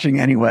for watching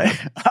anyway.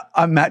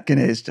 I'm Matt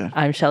Gnezda.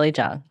 I'm Shelley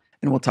Zhang.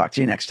 And we'll talk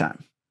to you next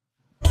time.